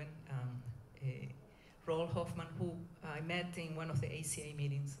 2011. Roel Hoffman, who I met in one of the ACA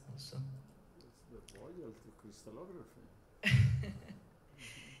meetings also. It's the royal to crystallography.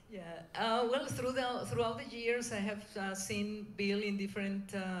 Yeah, well, throughout the years, I have seen Bill in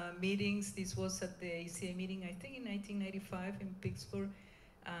different meetings. This was at the ACA meeting, I think in 1995 in Pittsburgh,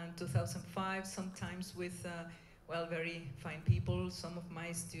 and 2005, sometimes with, well, very fine people, some of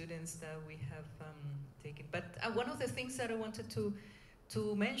my students that we have taken. But one of the things that I wanted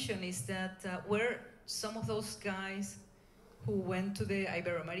to mention is that where some of those guys who went to the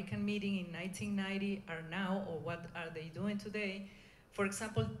Ibero-American meeting in 1990 are now, or what are they doing today? For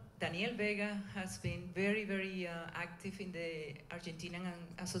example, Daniel Vega has been very, very active in the Argentinian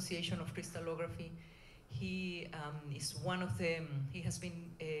Association of Crystallography. He is one of the, he has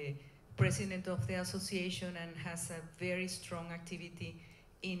been president of the association and has a very strong activity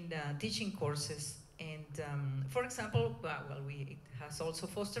in teaching courses. And for example, it has also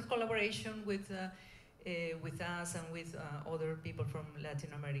fostered collaboration with us and with other people from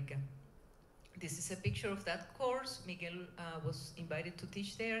Latin America. This is a picture of that course. Miguel was invited to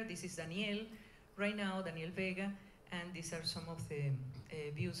teach there. This is Daniel, right now, Daniel Vega, and these are some of the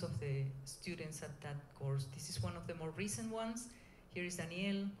views of the students at that course. This is one of the more recent ones. Here is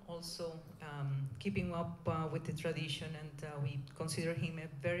Daniel, also keeping up with the tradition, and we consider him a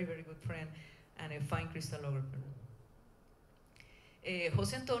very, very good friend and a fine crystallographer.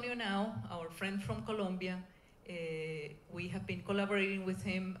 Jose Antonio now, our friend from Colombia, we have been collaborating with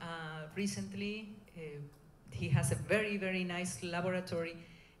him recently. He has a very, very nice laboratory,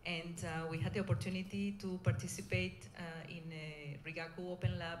 and we had the opportunity to participate in a Rigaku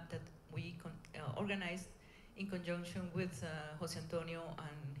Open Lab that we organized in conjunction with Jose Antonio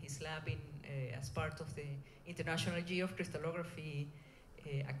and his lab as part of the International Year of Crystallography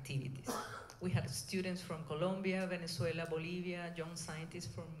activities. We had students from Colombia, Venezuela, Bolivia, young scientists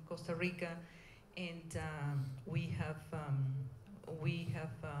from Costa Rica, and we have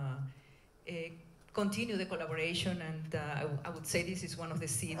continued the collaboration, and I would say this is one of the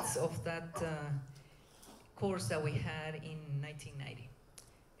seeds of that course that we had in 1990.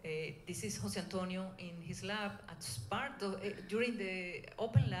 This is Jose Antonio in his lab. As part of, during the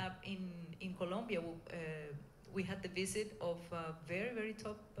Open Lab in Colombia, we had the visit of very, very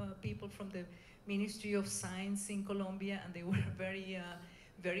top people from the Ministry of Science in Colombia, and they were very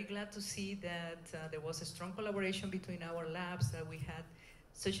very glad to see that there was a strong collaboration between our labs, that we had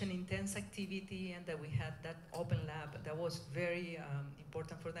such an intense activity and that we had that open lab. That was very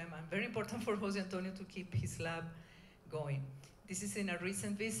important for them and very important for Jose Antonio to keep his lab going. This is in a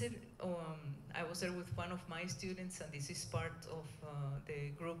recent visit. I was there with one of my students, and this is part of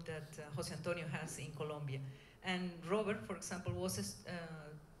the group that Jose Antonio has in Colombia. And Robert, for example, was a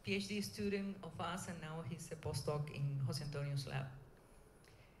PhD student of us, and now he's a postdoc in Jose Antonio's lab.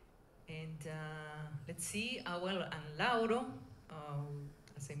 And let's see, well, and Lauro,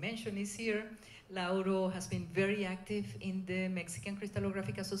 as I mentioned, is here. Lauro has been very active in the Mexican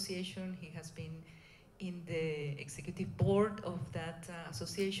Crystallographic Association. He has been in the executive board of that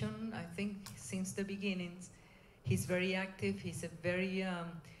association, I think, since the beginnings. He's very active. He's a very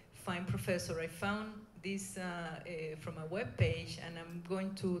fine professor. I found this from a web page, and I'm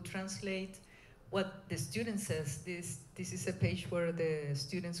going to translate what the student says. This is a page where the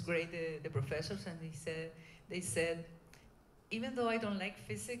students grade the professors, and they said, even though I don't like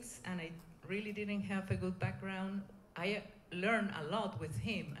physics and I really didn't have a good background, I learned a lot with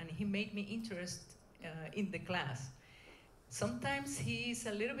him, and he made me interested in the class. Sometimes he's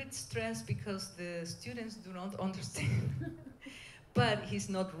a little bit stressed because the students do not understand, but he's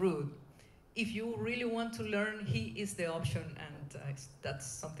not rude. If you really want to learn, he is the option, and that's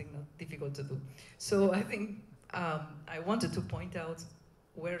something not difficult to do. So I think I wanted to point out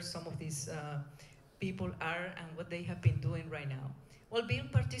where some of these people are and what they have been doing right now. Well, Bill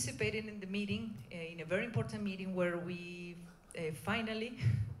participated in the meeting, in a very important meeting where we finally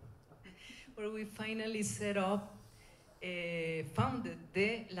set up, founded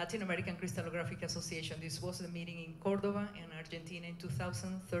the Latin American Crystallographic Association. This was a meeting in Cordoba, in Argentina, in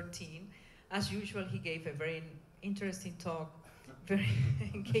 2013. As usual, he gave a very interesting talk, very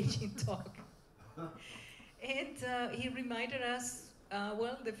engaging talk. And he reminded us,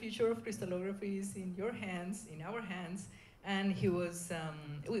 well, the future of crystallography is in your hands, in our hands. And he was,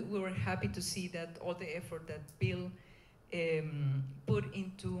 we were happy to see that all the effort that Bill put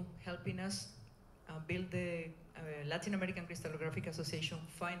into helping us build the Latin American Crystallographic Association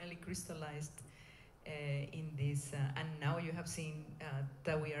finally crystallized in this. And now you have seen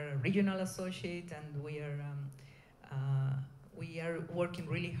that we are a regional associate, and we are working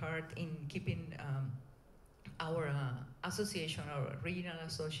really hard in keeping our association, our regional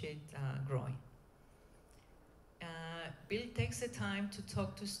associate, growing. Bill takes the time to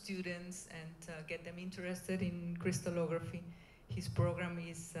talk to students and get them interested in crystallography. His program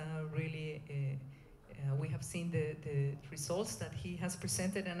is really, we have seen the results that he has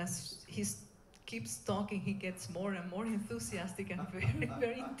presented, and as he keeps talking, he gets more and more enthusiastic and very,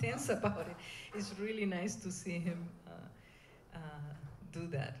 very intense about it. It's really nice to see him do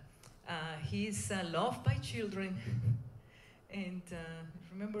that. He's loved by children, and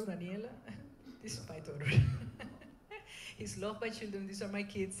remember Daniela? This is my daughter. He's loved by children. These are my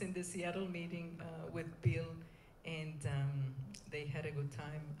kids in the Seattle meeting with Bill, and they had a good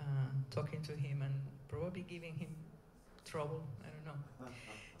time talking to him and probably giving him trouble, I don't know.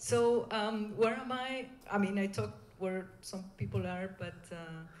 So where am I? I mean, I talked where some people are, but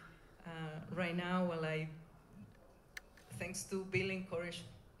right now, well, thanks to Bill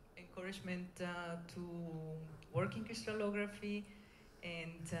encouragement to work in crystallography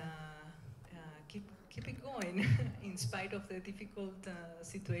and keep it going in spite of the difficult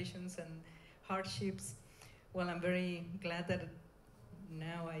situations and hardships. Well, I'm very glad that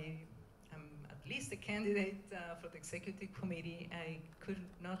now I am at least a candidate for the executive committee. I could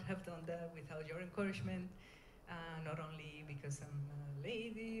not have done that without your encouragement, not only because I'm a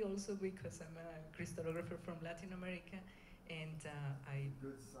lady, also because I'm a crystallographer from Latin America, and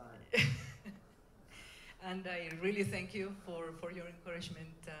Good sign. and I really thank you for your encouragement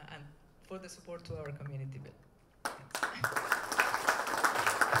and for the support to our community, Bill.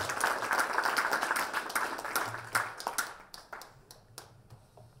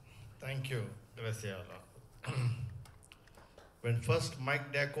 Thank you, Graciela. When first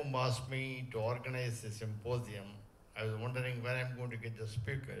Mike Dacombe asked me to organize a symposium, I was wondering where I'm going to get the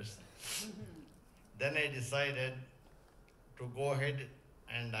speakers. Then I decided to go ahead,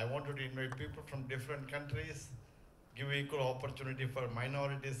 and I wanted to invite people from different countries, give equal opportunity for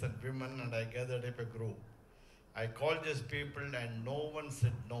minorities and women, and I gathered up a group. I called these people and no one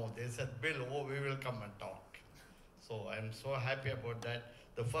said no. They said, Bill, oh, we will come and talk. So I'm so happy about that.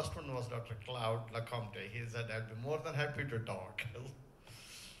 The first one was Dr. Claude Lacomte. He said, I'd be more than happy to talk.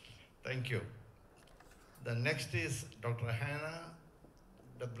 Thank you. The next is Dr. Hannah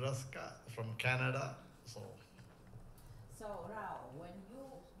Debrusca from Canada. So, Rao,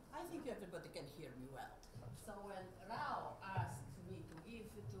 I think everybody can hear me well. So when Rao asked me to give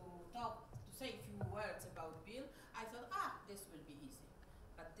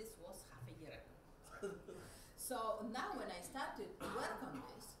So now when I started to work on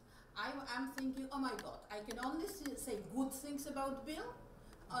this, I'm thinking, oh my God, I can only say good things about Bill.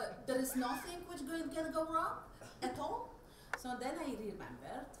 There is nothing which can go wrong at all. So then I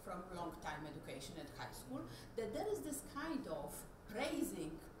remembered from long time education at high school that there is this kind of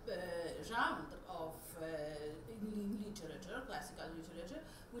praising genre of in literature, classical literature,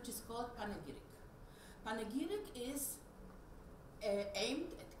 which is called panegyric. Panegyric is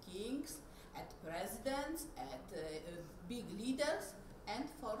aimed at kings, at presidents, at big leaders, and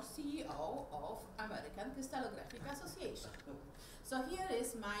for CEO of American Crystallographic Association. So here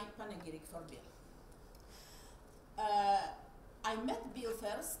is my panegyric for Bill. I met Bill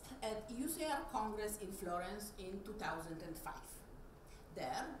first at IUCr Congress in Florence in 2005.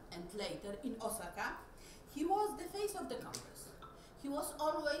 There, and later in Osaka, he was the face of the Congress. He was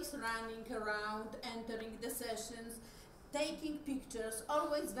always running around, entering the sessions, taking pictures,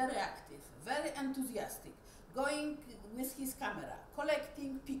 always very active, very enthusiastic, going with his camera,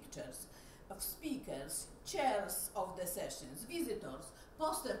 collecting pictures of speakers, chairs of the sessions, visitors,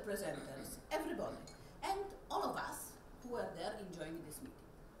 poster presenters, everybody, and all of us who were there enjoying this meeting.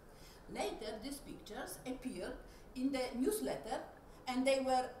 Later, these pictures appeared in the newsletter, and they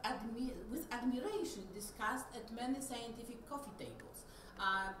were with admiration discussed at many scientific coffee tables.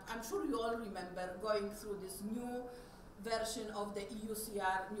 I'm sure you all remember going through this new version of the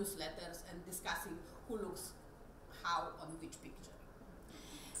IUCr newsletters and discussing who looks how on which picture.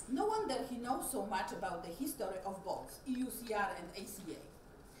 No wonder he knows so much about the history of both IUCr and ACA.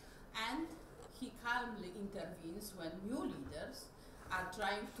 And he calmly intervenes when new leaders are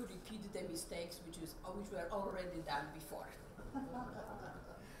trying to repeat the mistakes which were already done before.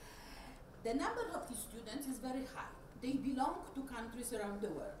 The number of his students is very high. They belong to countries around the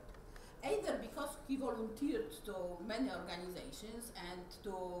world, either because he volunteered to many organizations and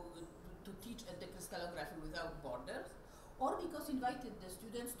to teach at the Crystallography Without Borders, or because he invited the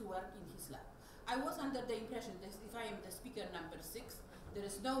students to work in his lab. I was under the impression that if I am the speaker number 6, there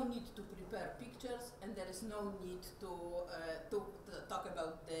is no need to prepare pictures, and there is no need to talk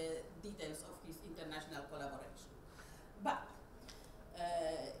about the details of his international collaboration. But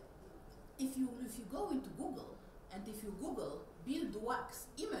if you go into Google, and if you Google Bill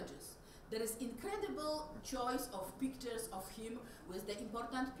Duax images, there is incredible choice of pictures of him with the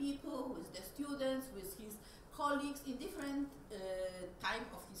important people, with the students, with his colleagues in different time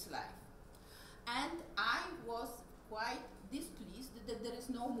of his life. And I was quite displeased that there is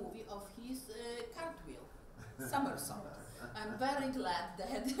no movie of his cartwheel, somersault. I'm very glad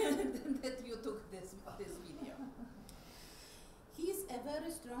that, that you took this video. He is a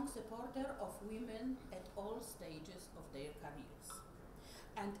very strong supporter of women at all stages of their careers,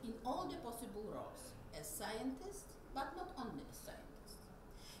 and in all the possible roles, as scientist, but not only as scientist.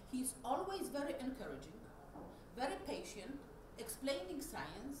 He is always very encouraging, very patient, explaining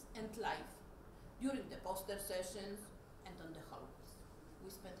science and life during the poster sessions and on the hallways.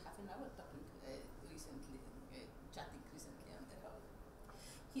 We spent half an hour talking chatting recently on the hallway.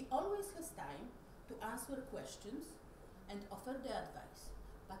 He always has time to answer questions and offer the advice,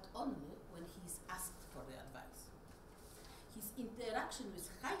 but only when he is asked for the advice. His interaction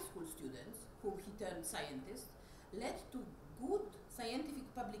with high school students, whom he turned scientists, led to good scientific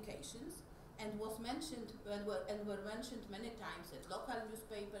publications and were mentioned many times at local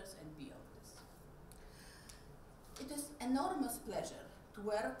newspapers and beyond this. It is enormous pleasure to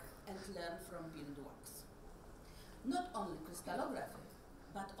work and learn from Bill Duax. Not only crystallography,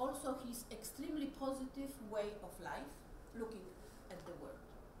 but also his extremely positive way of life, looking at the world.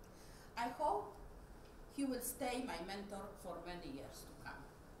 I hope he will stay my mentor for many years to come.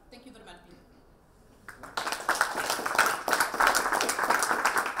 Thank you very much, Bill.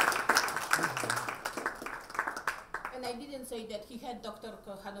 And I didn't say that he had Dr.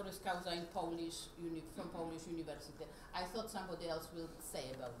 Honoris Causa in from Polish University. I thought somebody else will say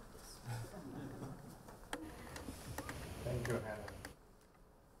about this. Thank you, Hannah.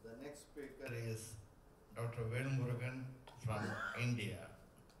 The next speaker is Dr. Velmurugan from India.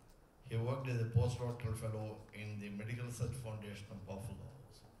 He worked as a postdoctoral fellow in the Medical Research Foundation of Buffalo.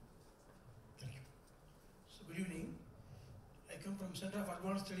 Thank you. So good evening. I come from Center of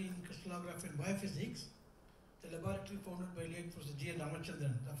Advanced Study in Crystallography and Biophysics, the laboratory founded by late Professor G.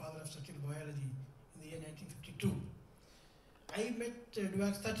 Ramachandran, the father of structural biology, in the year 1952. I met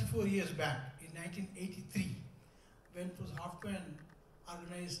Duax 34 years back in 1983 when Professor Hoffman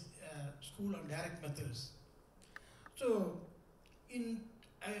organized a school on direct methods. So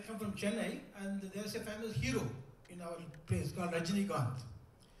I come from Chennai, and there's a famous hero in our place called Rajinikanth.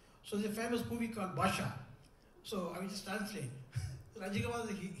 So there's a famous movie called Basha. So I will just translate. Rajinikanth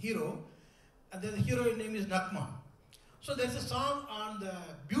is a hero. and then the heroine name is Nakma. So there's a song on the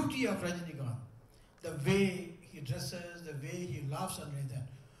beauty of Rajinikanth, the way he dresses, the way he laughs and like that.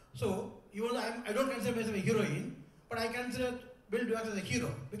 So even though I don't consider myself a heroine, but I consider Bill Duax as a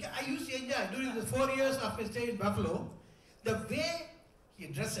hero. Because I used to enjoy, during the 4 years of my stay in Buffalo, the way he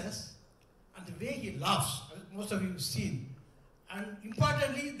dresses and the way he laughs, most of you have seen. And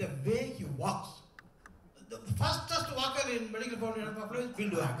importantly, the way he walks. The fastest walker in Medical Foundation of Buffalo is Bill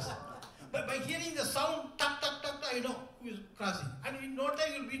Duax. But by hearing the sound, tuck, tuck, tuck, tuck, you know who is crossing. And in no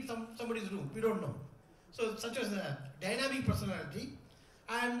time you'll be in somebody's room. We don't know. So such as a dynamic personality.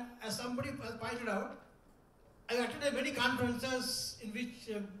 And as somebody has pointed out, I attended many conferences in which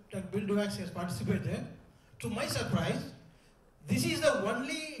Bill Duax has participated. To my surprise, this is the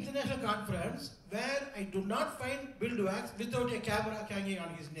only international conference where I do not find Bill Duax without a camera hanging on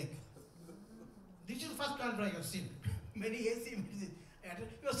his neck. This is the first conference I have seen. Many years he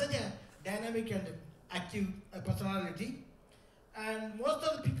was such a dynamic and active personality. And most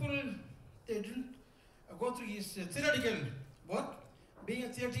of the people, they didn't go through his theoretical work. Being a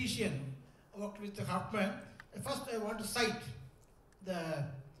theoretician, I worked with Hoffman. First I want to cite the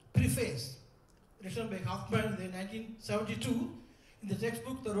preface written by Hoffman in 1972 in the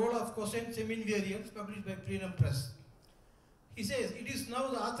textbook The Role of Cosine Semi-Invariants, published by Plenum Press. He says, "It is now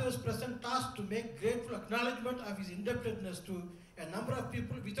the author's present task to make grateful acknowledgement of his indebtedness to a number of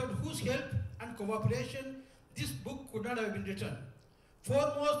people without whose help and cooperation this book could not have been written.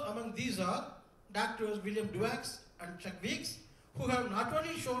 Foremost among these are Drs. William Duax and Chuck Weeks, who have not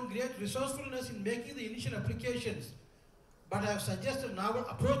only shown great resourcefulness in making the initial applications, but have suggested novel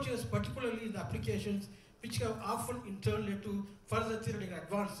approaches, particularly in the applications which have often in turn led to further theoretical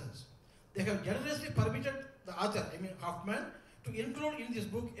advances. They have generously permitted the author, Hoffman, to include in this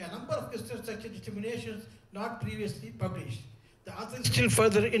book a number of crystal structure determinations not previously published. The author is still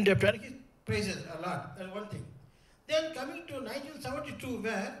further in depth, and he praises a lot. That's one thing. Then coming to 1972,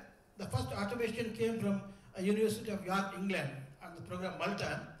 where the first automation came from University of York, England, and the program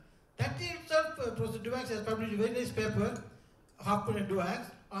Multan. That itself, Professor Duax has published a very nice paper, Hoffman and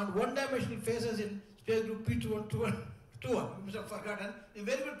Duax, on one-dimensional phases in space group P2121. You must have forgotten. A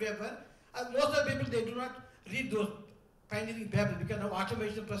very good paper. And most of the people, they do not read those pioneering papers because now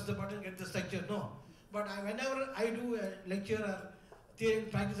automation, press the button, get the structure. No. But whenever I do a lecture or theory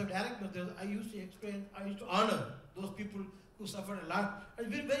and practice of direct methods, I used to honor those people who suffered a lot. It's a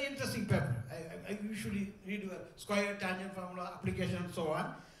very, very interesting paper. I usually read a square tangent formula, application, and so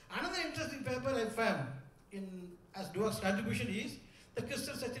on. Another interesting paper I found as Duax's contribution is the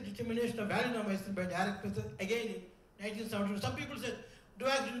crystal structure determination of valinomycin by direct method, again in 1972. Some people said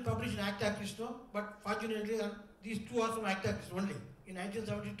Duax didn't publish in Acta Christo, but fortunately these two are from Acta Christo only in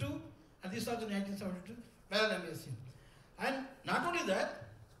 1972, and this also in 1972, valinomycin. And not only that,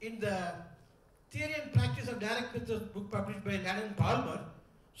 in the Theory and Practice of Direct Methods book published by Lannon Palmer,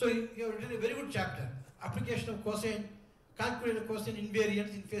 so you have written a very good chapter, application of cosine, calculated cosine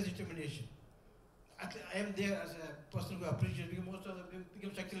invariance in phase determination. I am there as a person who appreciates, because most of them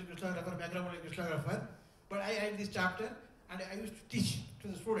become structural crystallographer, macromolecular crystallographer, but I had this chapter and I used to teach to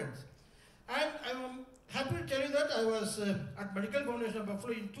the students. And I'm happy to tell you that I was at Medical Foundation of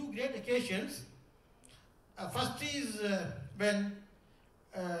Buffalo in two great occasions. First is when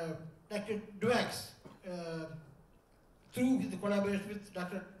Dr. Duax, through the collaboration with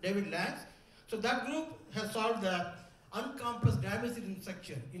Dr. David Lance, so that group has solved the uncompressed diamethylene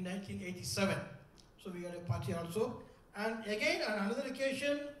structure in 1987. So we had a party also. And again, on another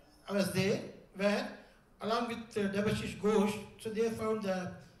occasion, I was there where, along with Debashish Ghosh, so they found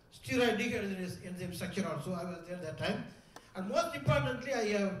the steroid dehydrogenase enzyme structure also. I was there that time. And most importantly, I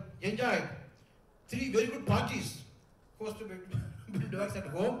have enjoyed 3 very good parties hosted by Bill Duax at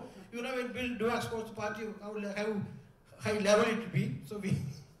home. You know, when Bill Duax hosts a party, how high level it will be. So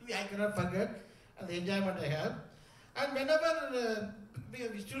I cannot forget the enjoyment I have. And whenever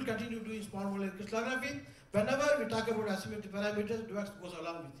we still continue doing small molecular crystallography, whenever we talk about asymmetric parameters, Duax goes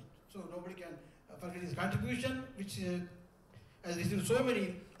along with it. So nobody can forget his contribution, which has received so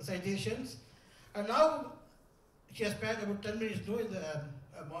many citations. And now he has spent about 10 minutes now in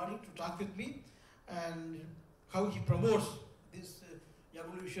the morning to talk with me and how he promotes this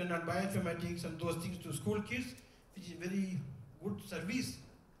evolution and bioinformatics and those things to school kids, which is very good service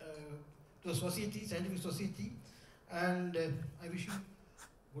to the society, scientific society. And I wish you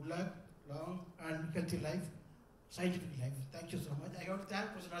good luck, long and healthy life, scientific life. Thank you so much. I want to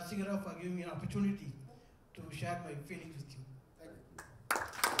thank Professor Narasimha Rao for giving me an opportunity to share my feelings with you.